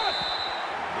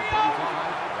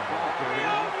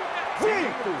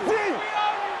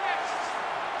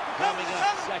 Coming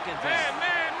up, second down.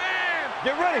 Man.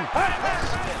 Get ready.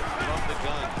 Smith from the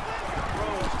gun.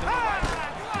 Throws to the right.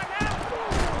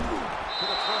 To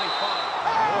the 25.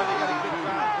 Boy, they got a good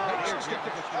drive going here.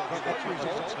 Get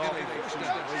results.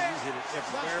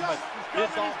 Everywhere, but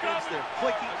this offense, they're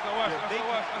clicking. They're making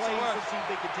plays. Let's see if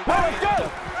they can take Well, let's go.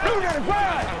 advantage of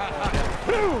it. Blue 95.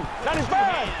 Blue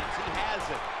 95. He has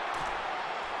it.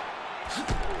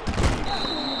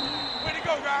 Way to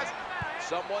go, guys.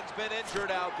 Someone's been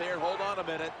injured out there. Hold on a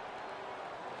minute.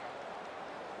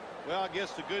 Well, I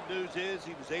guess the good news is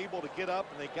he was able to get up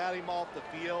and they got him off the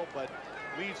field, but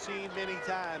we've seen many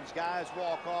times guys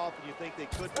walk off and you think they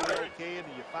could be okay, and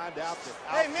then you find out that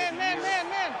out for the year.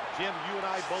 Jim, you and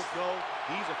I both know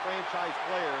he's a franchise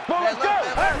player. Well, let's go.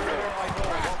 The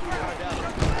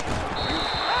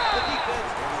defense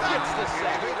gets the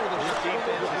sack. This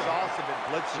defense is awesome in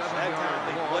blitzes. That time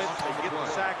they blitz, they get the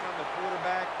sack on the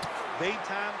quarterback. They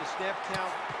time the snap count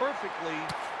perfectly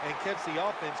and catch the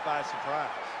offense by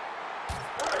surprise.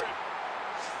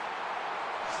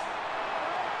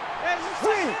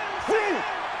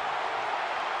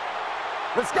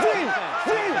 Let's go.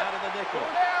 Out of the nickel.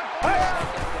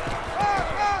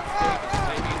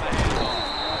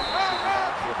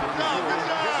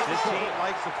 This team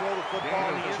likes to throw the football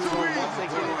in the end zone once they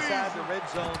get inside the red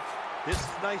zone. This is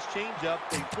a nice changeup.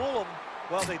 They fool them.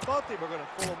 Well, they thought they were going to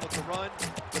fool them with the run,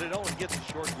 but it only gets a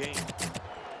short gain.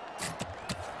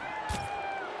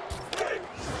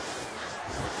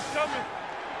 Coming.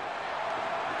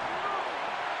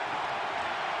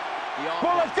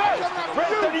 Well, let's go. Right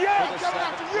to the yard. Coming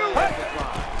after you.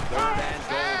 Third and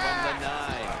goal from the 9.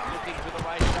 Looking to the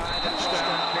right side.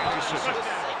 Touchdown. The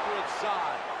sacred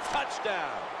side.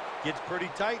 Touchdown. Gets pretty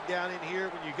tight down in here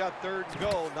when you got third and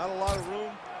goal. Not a lot of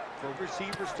room for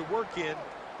receivers to work in,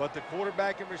 but the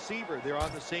quarterback and receiver, they're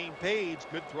on the same page.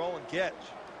 Good throw and catch.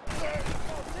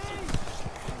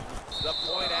 The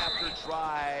point after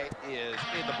try is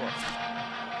in the book.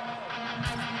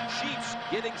 Chiefs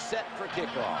getting set for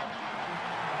kickoff.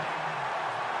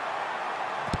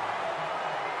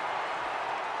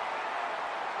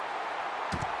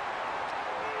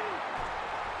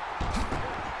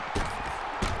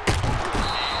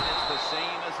 And it's the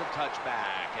same as a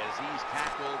touchback as he's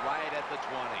tackled right at the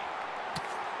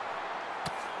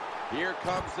 20. Here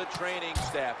comes the training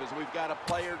staff as we've got a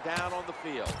player down on the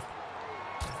field.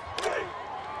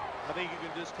 I think you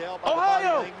can just tell by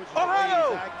Ohio! the body language and the way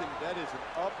he's acting, that is an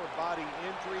upper body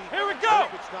injury. Here we go!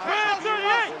 If it's not Brand severe,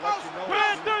 38! we'll let you know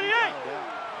Brand as soon as we 38! find out.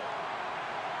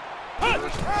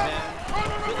 First and 10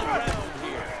 to the ground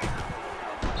here.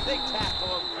 They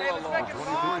tackle him for a loss.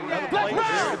 Another Let's play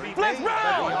round! there to be Let's made, but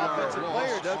round! the offensive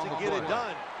player doesn't get it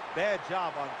done. Bad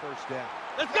job on first down.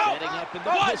 Let's go. Setting up in the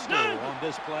pistol on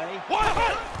this play.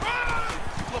 Michael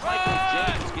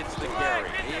James gets the carry.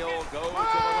 He'll go to the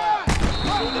left.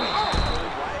 Tackled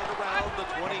right around the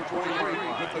waiting for you.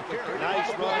 Nice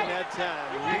run that time.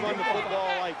 When you run the football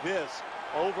like this,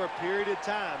 over a period of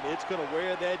time, it's going to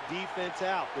wear that defense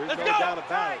out. There's no doubt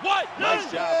about it. Nice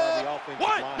job by the offensive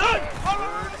line.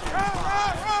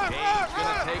 Gaines going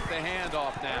to take the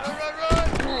handoff now. The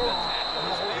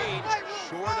tackle is made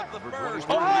short of the first.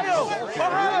 Ohio!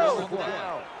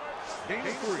 Gain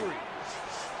of 3.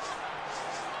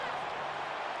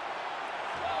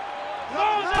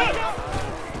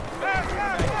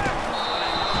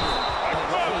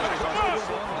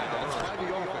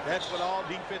 That's what all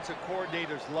defensive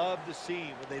coordinators love to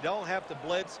see, when they don't have to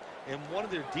blitz and one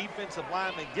of their defensive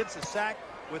linemen gets a sack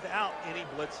without any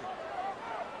blitzing.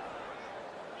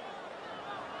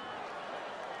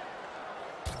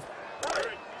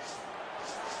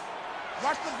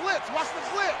 Watch the blitz. Watch the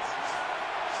blitz.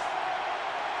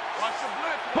 Watch the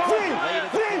blitz. Late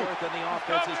at the fourth, and the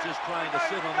offense is just trying to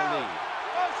sit on the lead.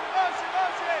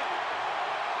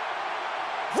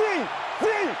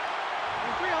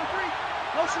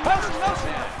 Motion. On three.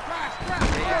 Motion. Crash.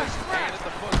 And at the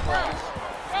football.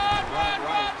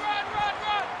 Run.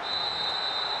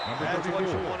 That's what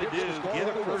you want to do. Get a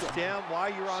first down while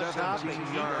you're on top and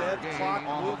keep that clock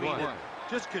moving and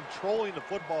just controlling the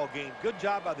football game. Good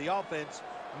job by the offense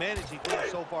managing things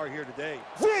so far here today.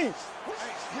 Here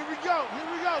we go.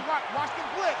 Watch the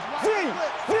blitz.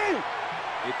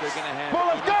 If they're going to have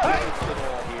any chance at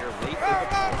all here, late in the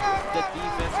fourth, the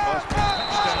defense must be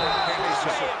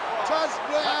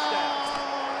Touchdown.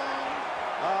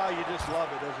 Ah, you just love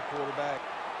it as a quarterback.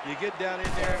 You get down in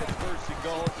there and it's first and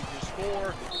goal. If you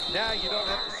score, now you don't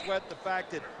have to sweat the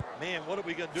fact that, man, what are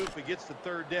we going to do if it gets to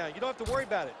third down? You don't have to worry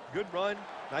about it. Good run,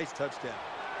 nice touchdown.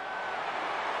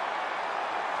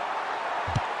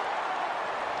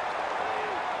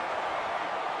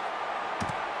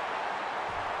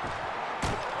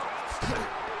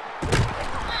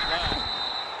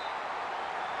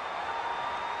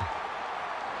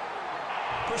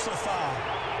 Personal foul.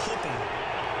 Clipping.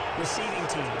 Receiving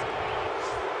team.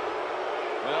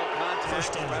 Well,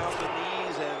 contact around the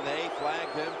knees, and they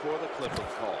flagged him for the clipping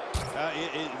call.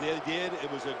 They did.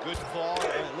 It was a good call.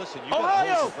 Listen, you got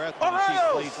to hold your breath when you see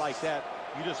plays like that.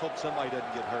 You just hope somebody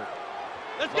doesn't get hurt.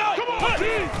 Let's go! Come on! Is in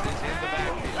the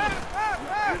backfield.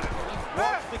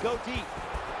 Wants to go deep.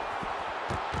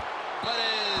 But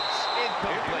it's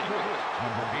incomplete.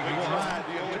 Good try.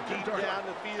 Going deep down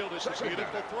the field. It's a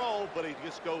beautiful throw, but it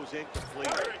just goes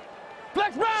incomplete.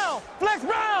 Flex round! Let's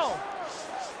go!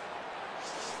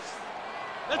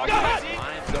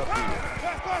 Lines up here.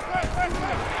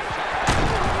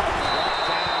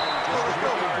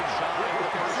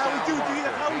 That's how we do, D.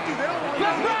 That's how we do. They don't want to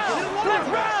Let's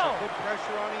round! Put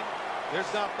pressure on him.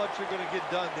 There's not much you're going to get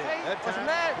done there. That time,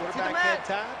 man? quarterback had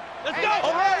time. Let's go!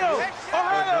 Ohio!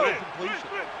 No completion.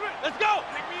 Let's go!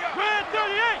 Grand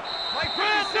 38!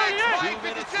 Grand 38! 2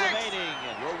 minutes remaining,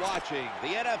 and you're watching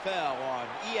the NFL on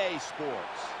EA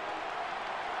Sports.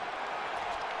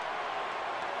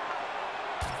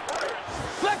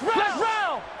 Flex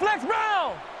round! Flex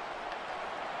round!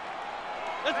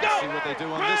 Let's go! See what they do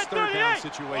on this third down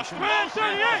situation. Grand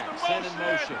 38! Send in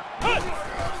motion.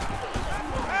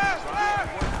 Trying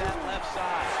to work that left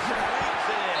side. Leads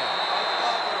it in.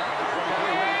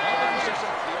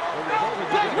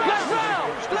 Flex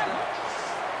round!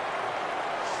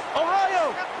 Ohio!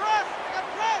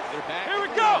 They're back. Here we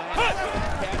go! Catch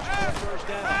for the first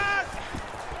down.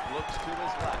 Looks to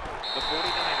his left. The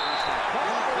 49ers have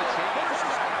the chance.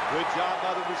 Good job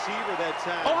by the receiver that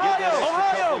time. Ohio, Get that extra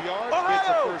Ohio, couple yards, Ohio.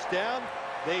 gets a first down.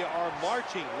 They are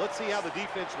marching. Let's see how the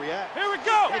defense reacts. Here we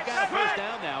go! They've got a first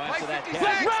down now after that catch.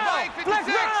 Flex round! Flex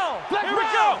round! Here we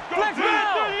go! Flex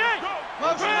round!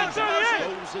 Grand 38!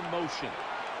 Goes in motion.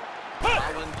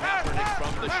 Colin Kaepernick from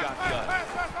the shotgun.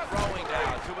 Throwing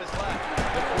down to his left.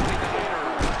 The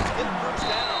 49ers get a first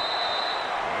down.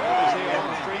 They say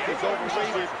arm strength is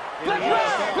overrated. In the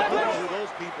NFL, I don't know who those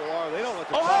people are. They don't let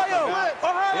the talk about.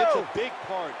 It's a big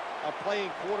part of playing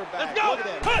quarterback. Let's go. Look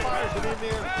at that. He fires it in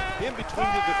there, in between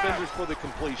the defenders for the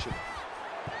completion.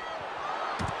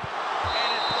 And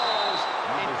it falls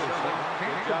incomplete.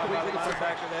 Good job by the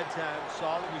linebacker that time.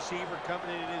 Saw the receiver coming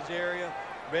in his area,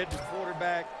 read the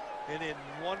quarterback, and in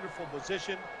wonderful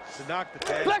position to knock the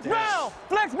pass Flex down. round!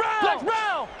 Flex round! Flex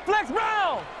round! Flex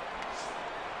round!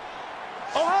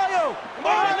 Ohio!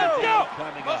 Let's go!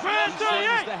 Coming up. Grand He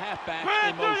sends 38! the halfback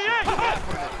Grand in motion. 38!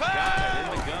 Kaepernick got it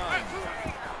in the gun.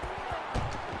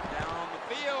 Down the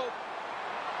field.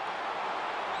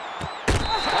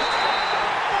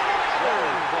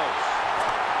 Very close.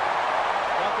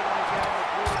 Nothing like having a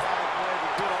quarterback who has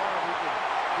a good arm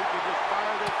who can just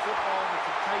fire that football into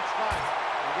some tight spots.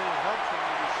 And then it helps when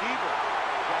the receiver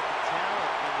got the talent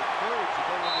and the courage to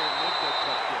go in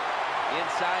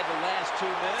Inside the last 2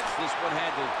 minutes, this one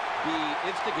had to be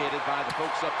instigated by the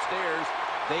folks upstairs.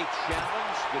 They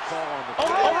challenged the call on the field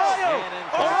and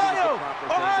encouraged the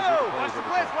proper thing to do. Watch the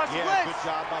blitz, watch the blitz. Good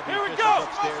job by the Here we officials go.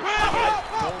 upstairs.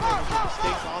 Don't make any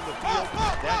mistakes on the field.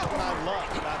 That's what I love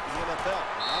about the NFL.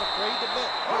 They're not afraid to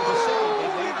admit. They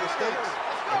made mistakes.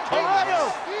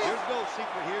 There's no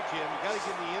secret here, Jim. You got to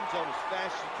get in the end zone as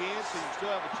fast as you can, so you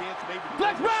still have a chance maybe to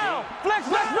Flex round, flex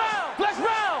round, flex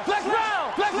round, flex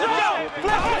round, flex round,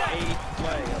 flex round. Eighth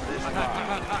play of this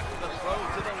drive. The throw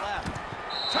to the left.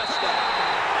 Touchdown.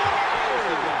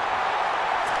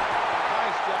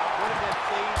 Nice job running that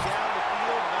fade down the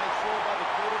field. Nice throw by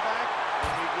the quarterback,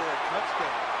 and we get a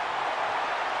touchdown.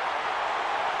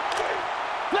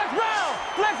 Flex round,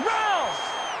 flex round.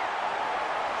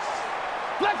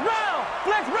 Flex round,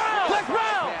 flex round, flex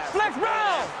round, flex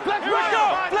round, flex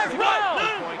round, flex round.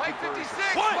 White 56,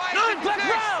 Flex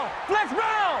round, flex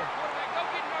round.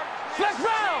 Flex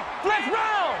round, flex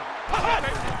round.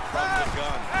 From the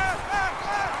gun.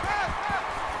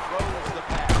 Throws the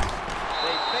pass.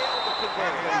 They failed to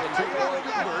convert it. The 2-point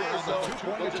conversion, so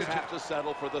they'll just have to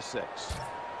settle for the 6.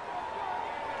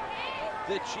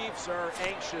 The Chiefs are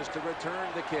anxious to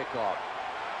return the kickoff.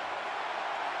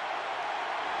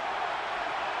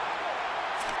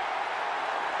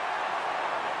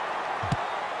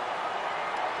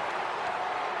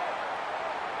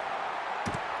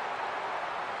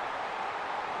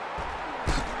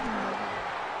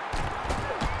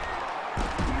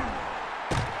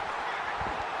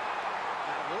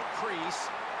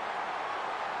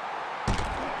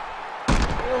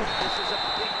 This is a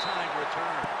big-time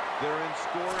return. They're in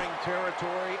scoring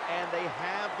territory, and they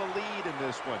have the lead in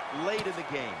this one, late in the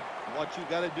game. What you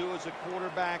got to do as a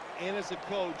quarterback and as a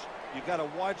coach, you got to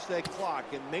watch that clock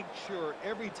and make sure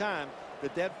every time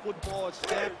that football is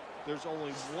snapped, there's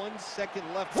only 1 second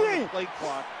left on the play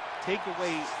clock. Take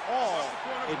away all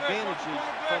advantages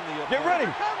from the opponent. Get ready.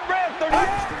 Red 38.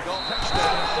 With a touchdown.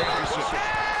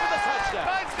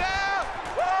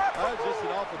 That was just an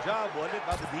awful job, wasn't it,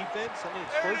 by the defense? I mean,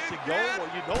 it's first and goal.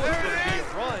 Well, you know it's going to be a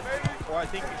run, or I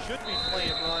think you should be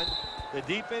playing run. The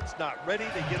defense not ready.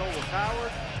 They get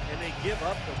overpowered, and they give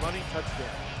up the running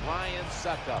touchdown. Ryan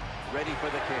Suckup ready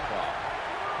for the kickoff.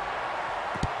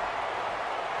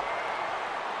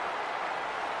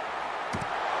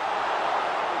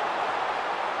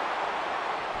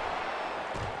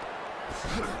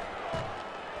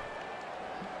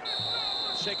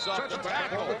 Shakes off the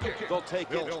tackle. They'll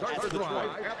take it at the 20.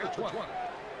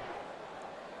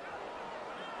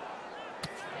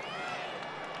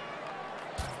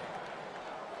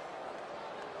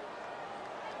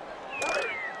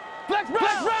 Flex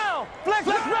round, flex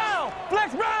round,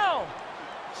 flex round.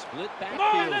 Split Come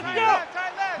on, backfield let's here. go.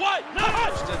 What?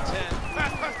 First and 10.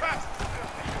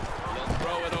 They'll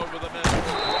throw it over the middle.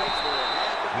 Right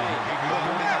where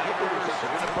it had to be. They're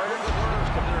going to burn the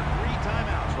worst, but there are 3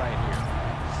 timeouts right here.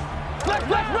 Flex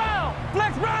round,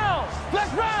 flex round,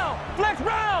 flex round, flex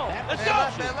round. Let's go.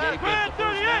 Red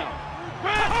 38.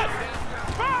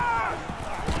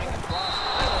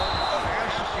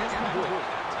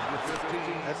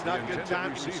 That's not good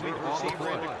time to receiver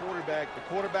and the quarterback. The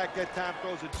quarterback that time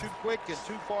throws it too quick and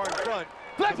too far in front.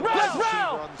 Flex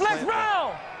round, flex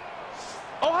round.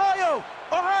 Ohio,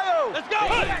 Ohio. Let's go. To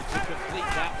complete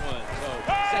that one. So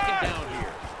second down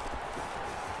here.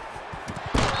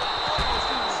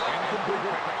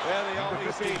 Well, they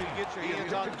always say if you get your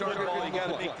hands on the football, you got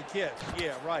to make the catch.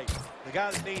 Yeah, right. The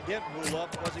guy that made that rule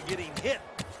up wasn't getting hit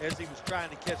as he was trying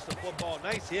to catch the football.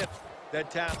 Nice hit that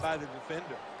time by the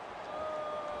defender.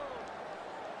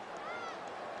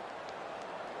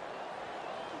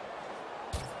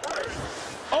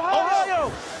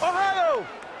 Ohio, Ohio.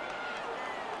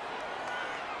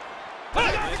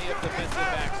 Many of the defensive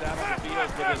backs out on the field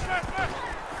for this one.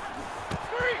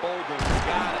 Bolden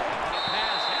got it. And the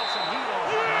pass had some heat on it.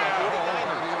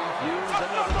 Use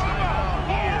another timeout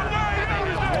here. And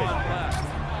they have 1 left.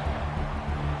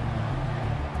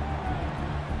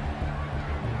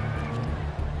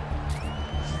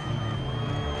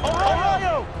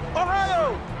 Ohio, Ohio.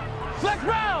 Flex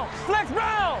round, flex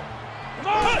round.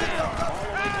 Come on.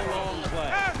 Following the long play.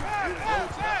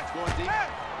 It's going deep.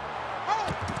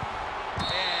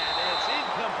 And it's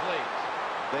incomplete.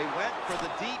 They went for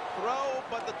the deep throw,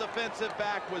 but the defensive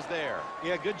back was there.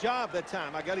 Yeah, good job that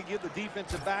time. I got to give the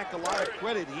defensive back a lot of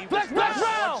credit. He was Flex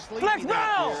round, flex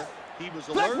round. He was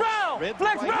Flex alert, round, read the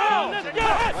flex right round. moves, Let's and go. he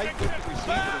was right with the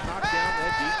receiver to knock down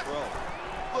that deep throw.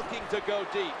 Looking to go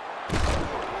deep.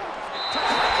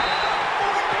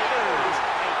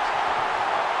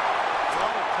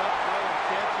 What a tough throw and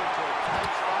catch into a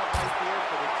tight spot right there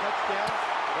for the touchdown.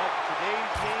 But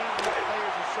today's game, these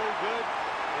players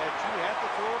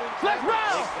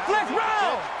Flex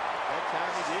round. That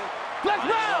time he did. Flex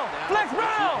round. Flex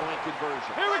round. Two-point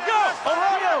conversion. Here we go.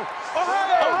 Ohio.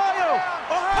 Ohio. Ohio.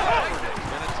 Ohio. He's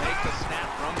going to take the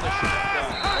snap from the shotgun.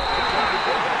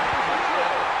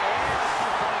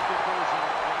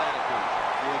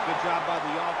 Yeah, good job by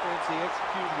the offense. They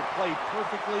executed the play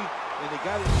perfectly, and they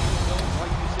got it in the zone,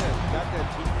 like you said. Got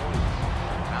that 2 points.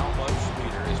 How much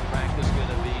sweeter is practice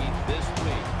going to be this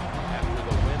week after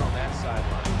the win on that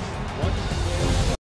sideline? 1